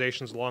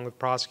organizations along with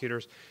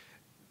prosecutors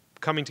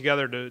coming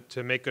together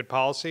to make good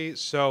policy.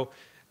 So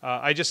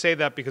I just say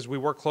that because we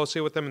work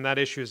closely with them, and that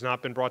issue has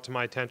not been brought to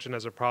my attention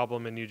as a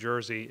problem in New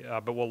Jersey,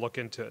 but we'll look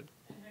into it.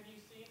 And have you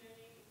seen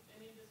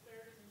any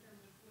disparities in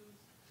terms of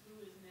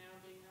who is now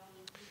being held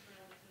in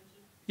pretrial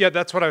detention? Yeah,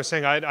 that's what I was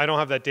saying. I don't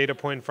have that data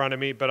point in front of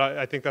me, but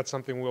I think that's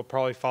something we'll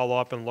probably follow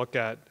up and look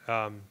at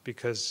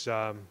because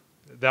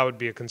that would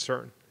be a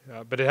concern.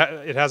 But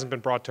it hasn't been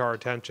brought to our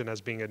attention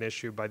as being an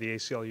issue by the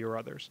ACLU or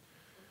others.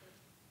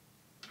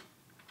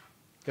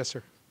 Yes,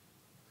 sir.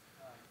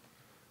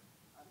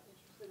 I'm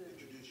interested in...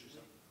 Introduce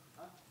yourself.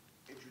 Huh?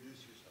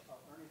 Introduce yourself.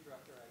 Ernie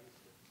Drucker, I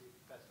used to be a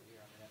professor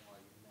here. I'm at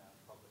NYU now,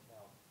 public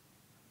health.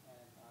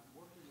 And I'm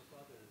working with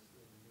others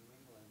in New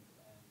England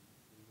and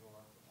New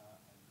York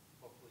and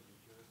hopefully New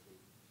Jersey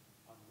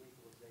on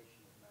legalization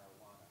of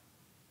marijuana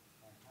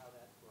and how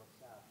that works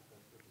out,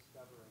 because we're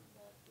discovering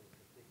that there's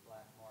a big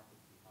black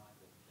market behind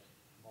it that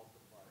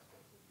multiplies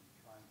what we've been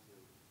trying to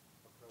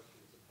approach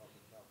it as a public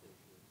health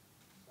issue.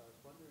 So I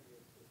was wondering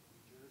if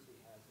New Jersey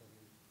has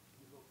any,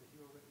 you've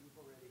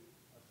already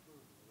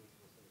approved the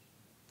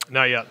legalization.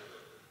 Not yet.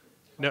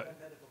 No.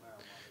 Medical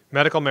marijuana.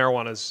 Medical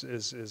marijuana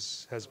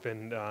has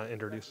been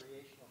introduced.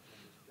 Recreational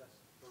thing is just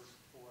first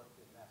forth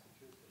in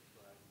Massachusetts,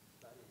 where I've been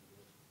studying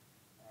it,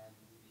 and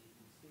you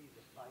can see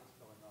the fights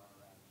going on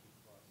around it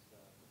because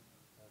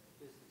the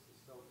business is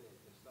so big,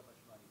 there's so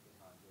much money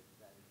behind it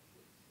that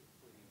it's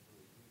leading to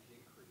a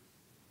huge increase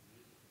in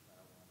the use of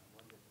marijuana. I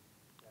wonder if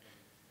you have any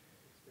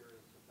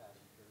experience with that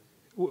in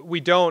Jersey. We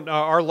don't.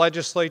 Our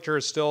legislature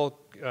is still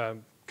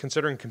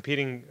considering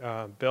competing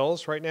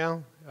bills right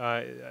now.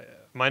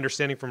 My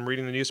understanding from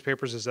reading the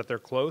newspapers is that they're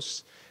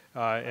close.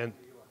 And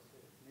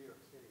New York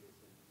City is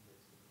in the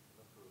midst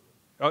of approval.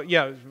 oh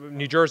yeah,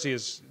 New Jersey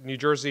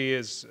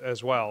is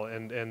as well.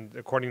 And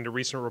according to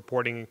recent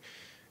reporting,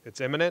 it's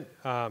imminent.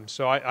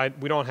 So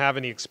we don't have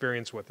any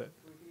experience with it.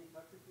 Can we be in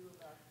touch with you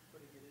about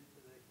putting it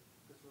into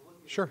because we're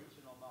looking Sure. at a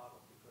regional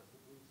model because it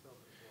moves so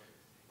many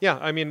borders. Yeah,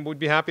 I mean, we'd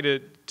be happy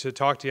to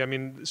talk to you. I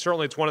mean,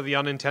 certainly it's one of the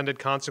unintended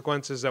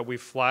consequences that we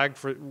flagged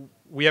for.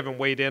 We haven't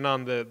weighed in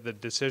on the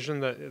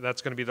decision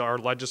that's going to be our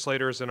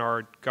legislators and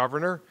our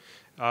governor,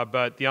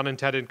 but the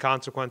unintended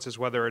consequences,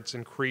 whether it's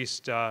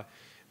increased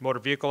motor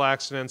vehicle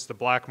accidents, the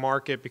black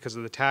market because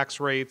of the tax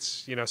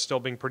rates, still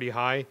being pretty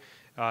high.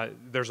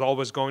 There's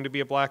always going to be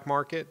a black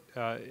market,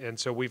 and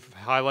so we've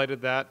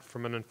highlighted that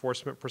from an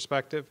enforcement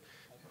perspective.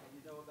 And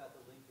you know about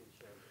the linkage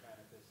of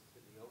cannabis to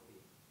the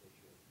opiate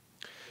issue.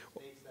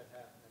 The states that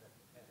have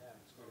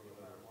medical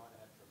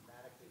marijuana have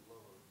dramatically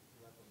lower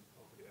levels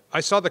of opiate. I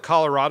saw the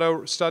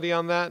Colorado study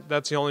on that.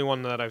 That's the only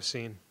one that I've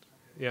seen.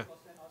 Yeah. I'll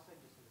send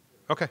you some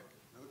material. Okay.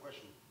 Another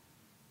question.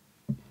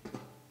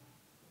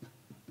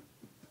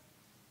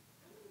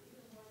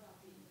 More about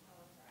the,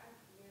 I'm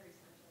Mary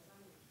Sanchez,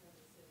 I'm in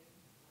Kansas City.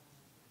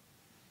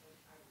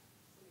 I'm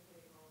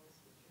syndicating all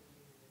this with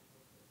Trinity and then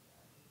work with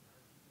our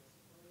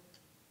supporters.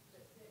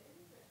 But the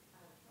immigrant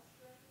trust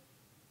directive,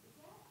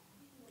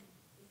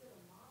 is it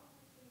a model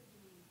that's going to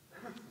be used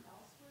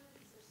elsewhere?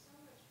 Because there's so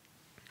much,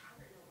 I've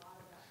written a lot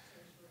about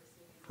sanctuary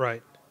cities.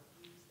 Right. How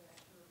abused that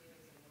term is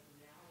and what the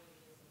reality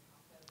is and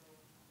how federal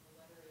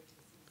letter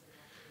agencies and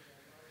actually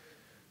the larger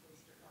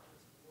police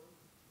departments work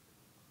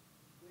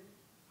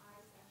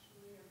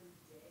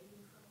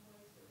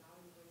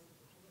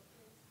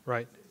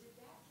Right. So did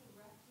that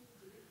directive,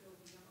 did it go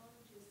beyond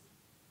just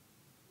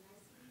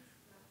niceties,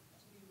 not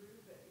to be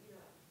rude, but, you know,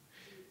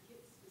 did it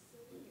get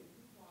specific and who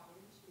bought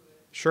into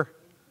it? Sure.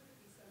 And could it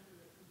be something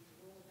that could be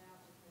rolled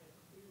out to kind of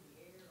clear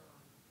the air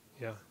on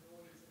Yeah. less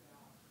noise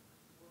about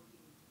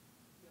working,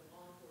 you know,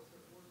 law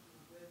enforcement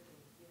working with and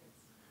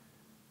against,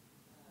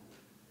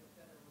 the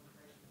federal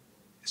immigration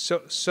authorities?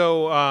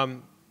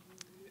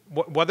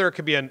 Whether it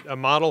could be a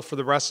model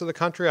for the rest of the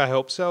country, I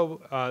hope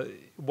so.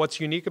 What's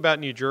unique about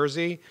New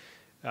Jersey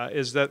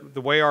is that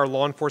the way our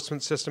law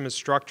enforcement system is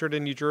structured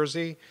in New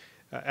Jersey,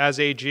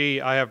 as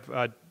AG, I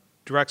have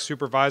direct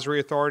supervisory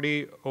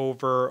authority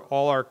over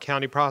all our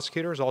county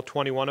prosecutors, all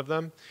 21 of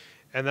them.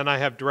 And then I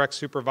have direct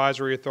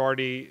supervisory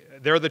authority.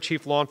 They're the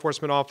chief law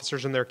enforcement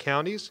officers in their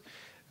counties.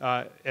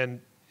 And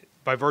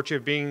by virtue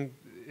of being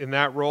in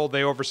that role,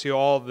 they oversee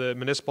all the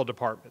municipal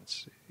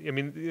departments. I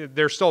mean,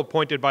 they're still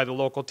appointed by the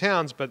local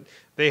towns, but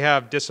they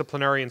have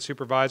disciplinary and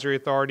supervisory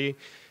authority.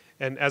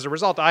 And as a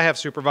result, I have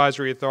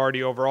supervisory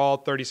authority over all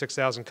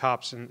 36,000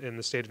 cops in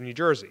the state of New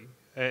Jersey.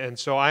 And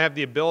so I have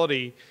the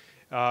ability,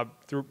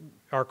 through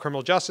our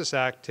Criminal Justice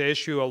Act, to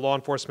issue a law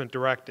enforcement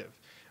directive,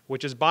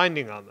 which is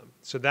binding on them.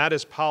 So that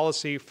is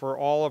policy for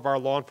all of our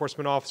law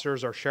enforcement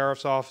officers, our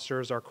sheriff's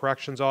officers, our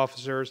corrections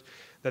officers,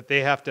 that they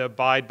have to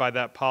abide by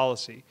that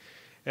policy.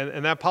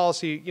 And that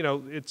policy, you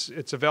know,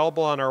 it's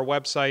available on our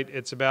website.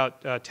 It's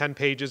about 10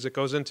 pages. It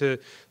goes into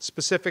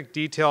specific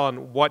detail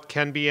on what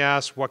can be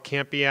asked, what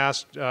can't be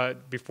asked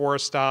before a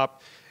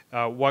stop,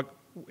 what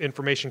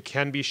information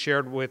can be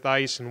shared with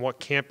ICE and what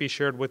can't be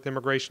shared with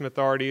immigration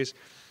authorities.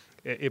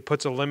 It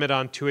puts a limit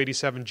on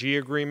 287G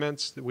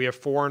agreements. We have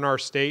 4 in our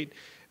state,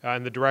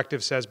 and the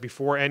directive says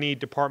before any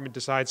department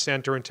decides to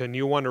enter into a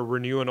new one or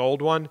renew an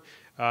old one,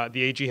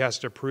 the AG has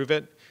to approve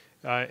it.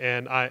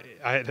 And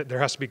there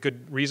has to be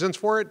good reasons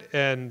for it.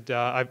 And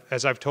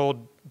as I've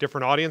told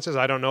different audiences,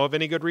 I don't know of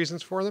any good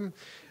reasons for them.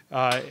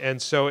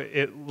 And so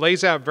it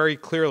lays out very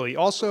clearly.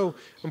 Also,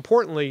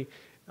 importantly,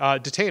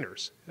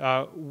 detainers.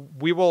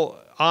 We will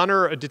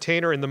honor a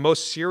detainer in the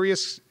most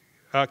serious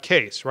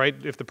case, right?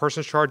 If the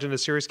person's charged in a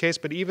serious case,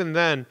 but even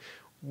then,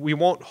 we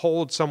won't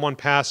hold someone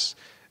past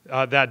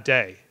that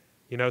day.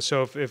 You know,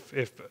 so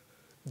if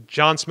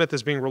John Smith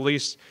is being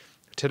released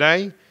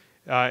today,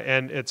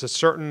 and it's a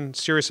certain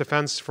serious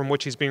offense from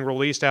which he's being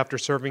released after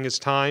serving his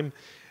time.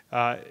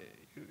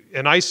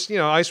 And ICE, you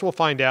know, ICE will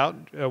find out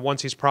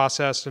once he's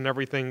processed and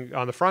everything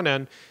on the front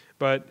end.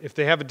 But if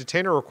they have a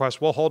detainer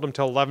request, we'll hold him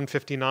till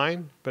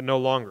 11:59, but no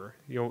longer.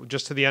 You know,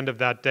 just to the end of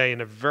that day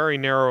in a very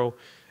narrow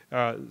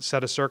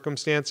set of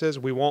circumstances.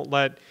 We won't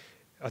let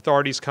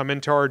authorities come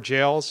into our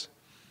jails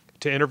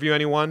to interview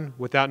anyone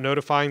without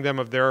notifying them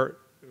of their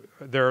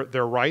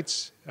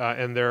rights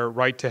and their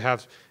right to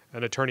have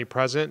an attorney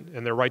present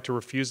and their right to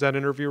refuse that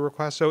interview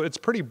request. So it's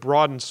pretty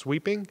broad and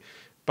sweeping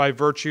by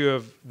virtue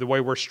of the way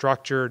we're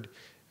structured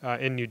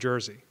in New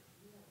Jersey.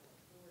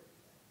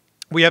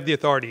 We have the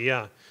authority,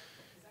 yeah.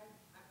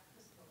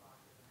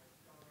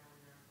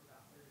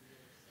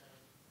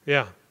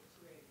 Yeah. So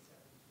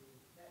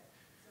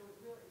it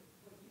really,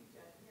 what you've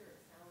done here, it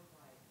sounds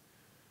like,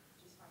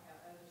 just by how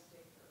other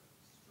states are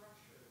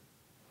structured.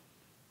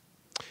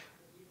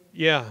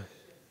 Yeah.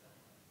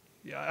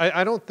 Yeah,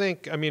 I don't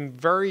think, I mean,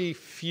 very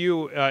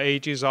few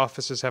AG's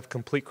offices have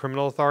complete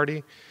criminal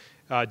authority.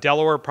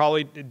 Delaware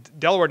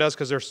does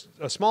because they're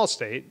a small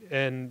state,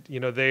 and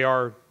you know they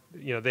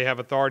have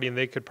authority and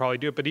they could probably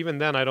do it. But even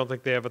then, I don't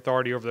think they have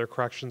authority over their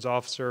corrections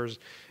officers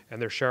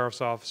and their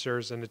sheriff's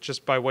officers. And it's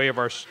just by way of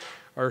our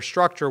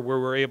structure where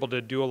we're able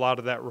to do a lot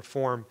of that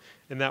reform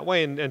in that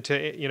way. And to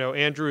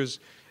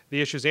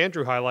the issues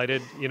Andrew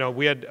highlighted, you know,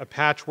 we had a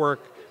patchwork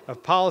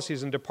of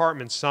policies and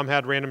departments. Some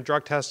had random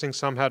drug testing,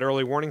 some had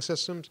early warning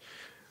systems.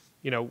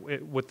 You know,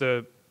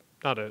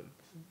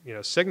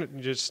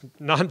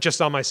 not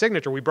just on my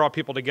signature. We brought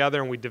people together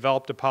and we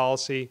developed a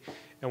policy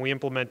and we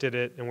implemented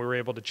it, and we were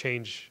able to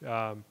change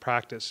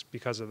practice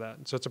because of that.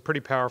 And so it's a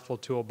pretty powerful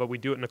tool, but we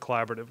do it in a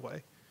collaborative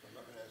way. I'm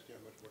not going to ask you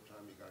how much more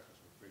time you got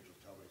because I'm afraid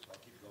you'll tell me, so I'll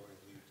keep going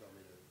until you tell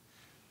me to.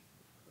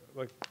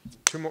 Like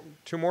two more?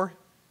 Two more.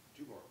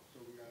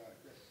 So we got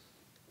yes.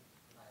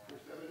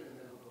 Here's Devin,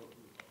 and then we'll go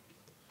through.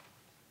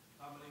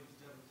 My name is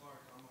Devin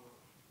Clark. I'm a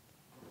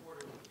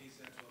reporter with the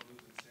Central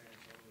News in San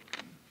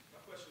Antonio.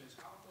 My question is,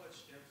 how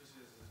much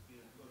emphasis is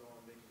being put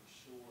on making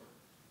sure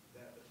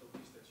that the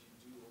police that you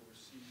do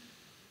oversee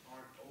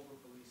aren't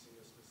over-policing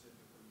a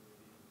specific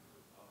community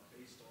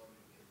based on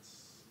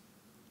its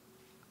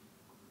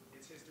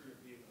history of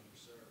being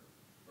underserved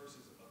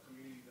versus a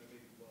community that may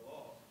be well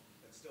off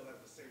that still has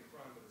the same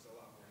crime but it's a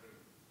lot more hidden?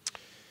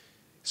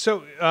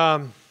 So,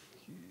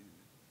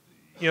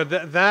 you know,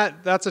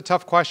 that's a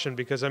tough question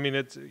because, I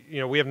mean,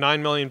 we have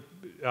 9 million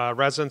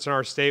residents in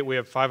our state. We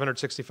have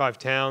 565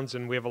 towns,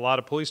 and we have a lot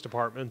of police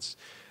departments.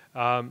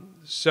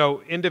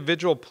 So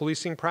individual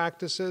policing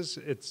practices,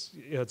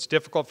 it's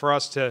difficult for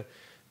us to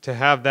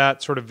have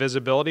that sort of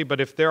visibility. But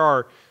if there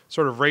are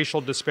sort of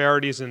racial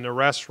disparities in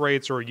arrest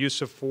rates or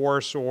use of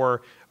force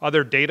or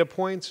other data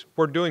points,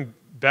 we're doing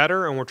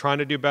better, and we're trying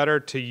to do better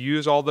to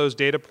use all those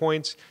data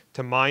points,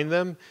 to mine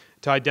them,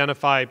 to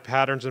identify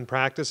patterns and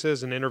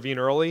practices and intervene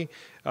early.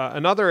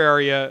 Another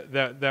area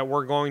that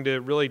we're going to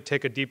really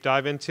take a deep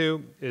dive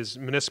into is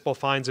municipal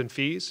fines and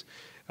fees.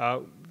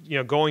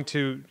 Going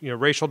to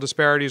racial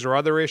disparities or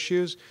other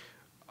issues.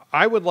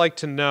 I would like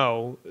to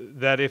know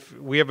that if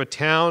we have a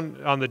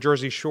town on the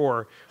Jersey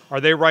Shore, are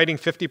they writing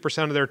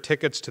 50% of their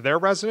tickets to their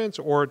residents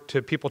or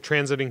to people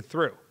transiting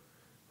through,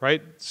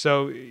 right?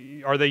 So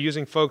are they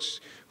using folks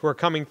who are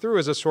coming through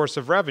as a source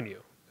of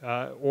revenue?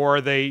 Or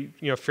are they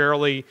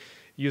fairly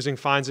using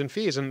fines and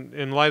fees? And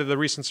in light of the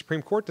recent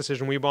Supreme Court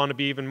decision, we want to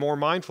be even more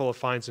mindful of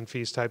fines and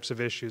fees types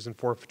of issues and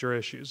forfeiture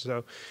issues.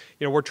 So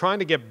we're trying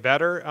to get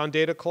better on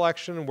data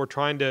collection, and we're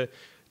trying to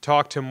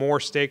talk to more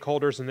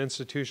stakeholders and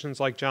institutions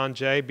like John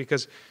Jay,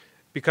 because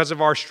of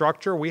our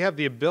structure, we have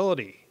the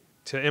ability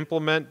to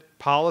implement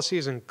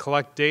policies and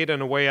collect data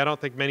in a way I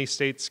don't think many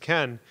states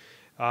can,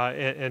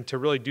 and to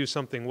really do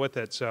something with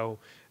it. So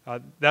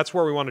that's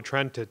where we want to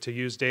trend to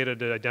use data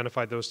to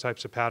identify those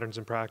types of patterns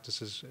and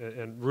practices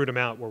and root them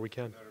out where we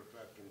can. Matter of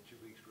fact, in 2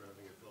 weeks, we're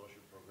having a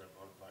fellowship program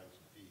on fines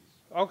and fees.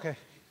 Okay,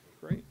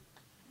 great.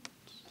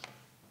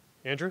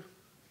 Andrew?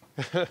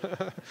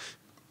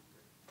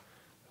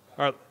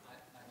 All right.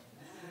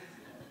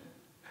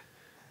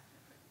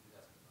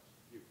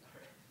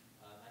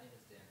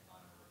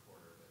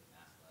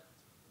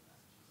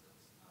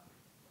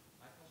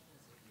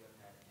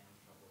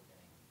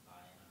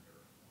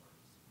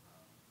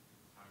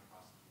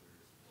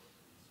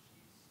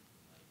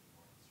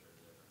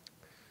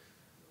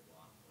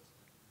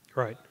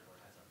 Right.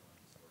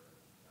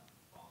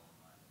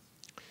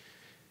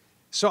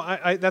 So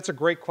that's a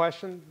great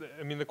question.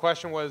 I mean, the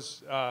question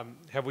was,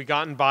 have we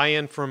gotten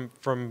buy-in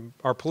from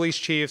our police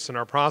chiefs and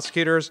our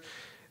prosecutors?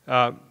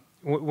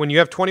 When you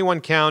have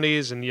 21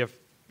 counties and you have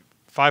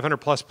 500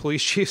 plus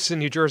police chiefs in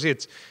New Jersey,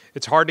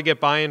 it's hard to get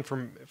buy-in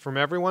from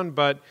everyone.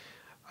 But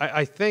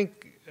I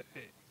think,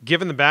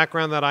 given the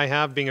background that I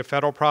have, being a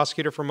federal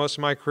prosecutor for most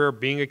of my career,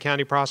 being a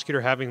county prosecutor,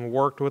 having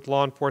worked with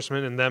law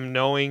enforcement, and them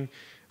knowing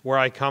where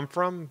I come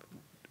from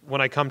when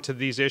I come to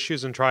these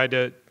issues and try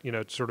to,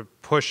 sort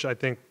of push, I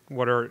think,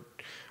 what are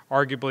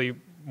arguably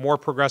more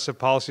progressive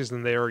policies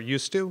than they are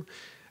used to.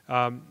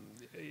 I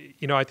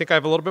think I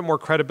have a little bit more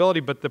credibility,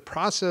 but the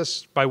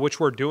process by which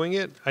we're doing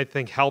it, I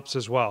think, helps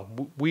as well.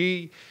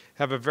 We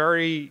have a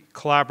very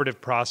collaborative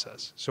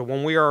process. So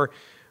when we are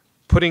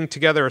putting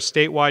together a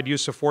statewide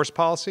use of force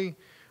policy,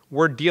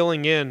 we're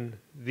dealing in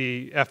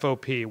the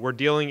FOP, we're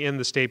dealing in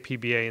the state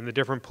PBA and the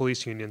different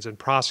police unions and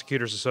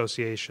prosecutors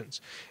associations,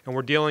 and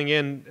we're dealing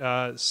in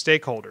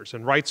stakeholders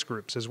and rights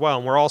groups as well,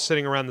 and we're all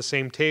sitting around the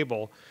same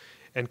table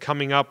and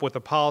coming up with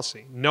a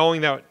policy, knowing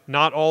that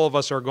not all of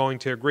us are going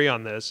to agree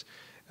on this,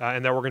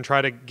 and that we're going to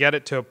try to get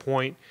it to a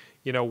point,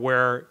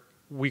 where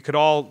we could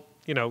all,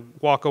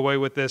 walk away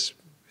with this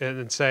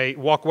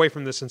walk away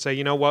from this and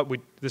say,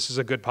 this is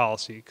a good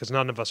policy, because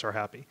none of us are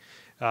happy.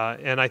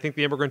 And I think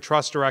the Immigrant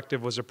Trust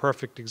Directive was a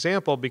perfect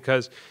example,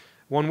 because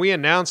when we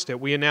announced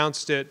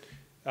it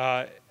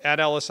at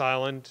Ellis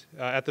Island,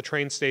 at the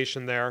train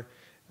station there,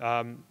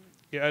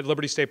 at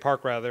Liberty State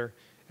Park rather,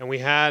 and we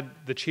had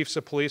the chiefs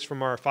of police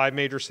from our 5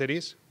 major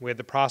cities. We had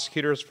the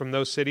prosecutors from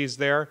those cities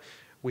there.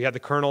 We had the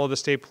colonel of the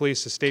state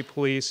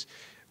police.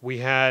 We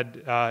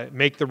had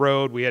Make the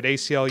Road. We had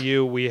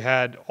ACLU. We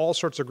had all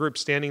sorts of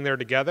groups standing there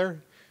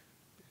together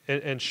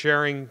and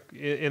sharing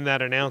in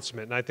that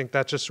announcement. And I think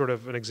that's just sort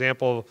of an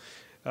example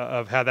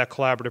of how that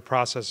collaborative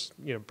process,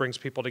 brings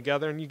people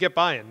together, and you get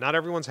buy-in. Not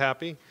everyone's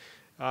happy.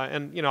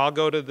 And I'll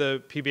go to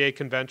the PBA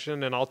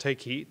convention and I'll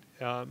take heat,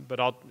 but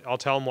I'll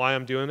tell them why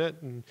I'm doing it.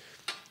 And,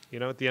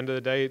 at the end of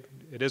the day,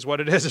 it is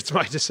what it is. It's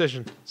my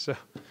decision. So. I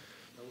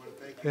want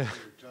to thank you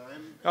for your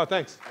time. Oh,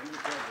 thanks. I'm going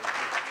to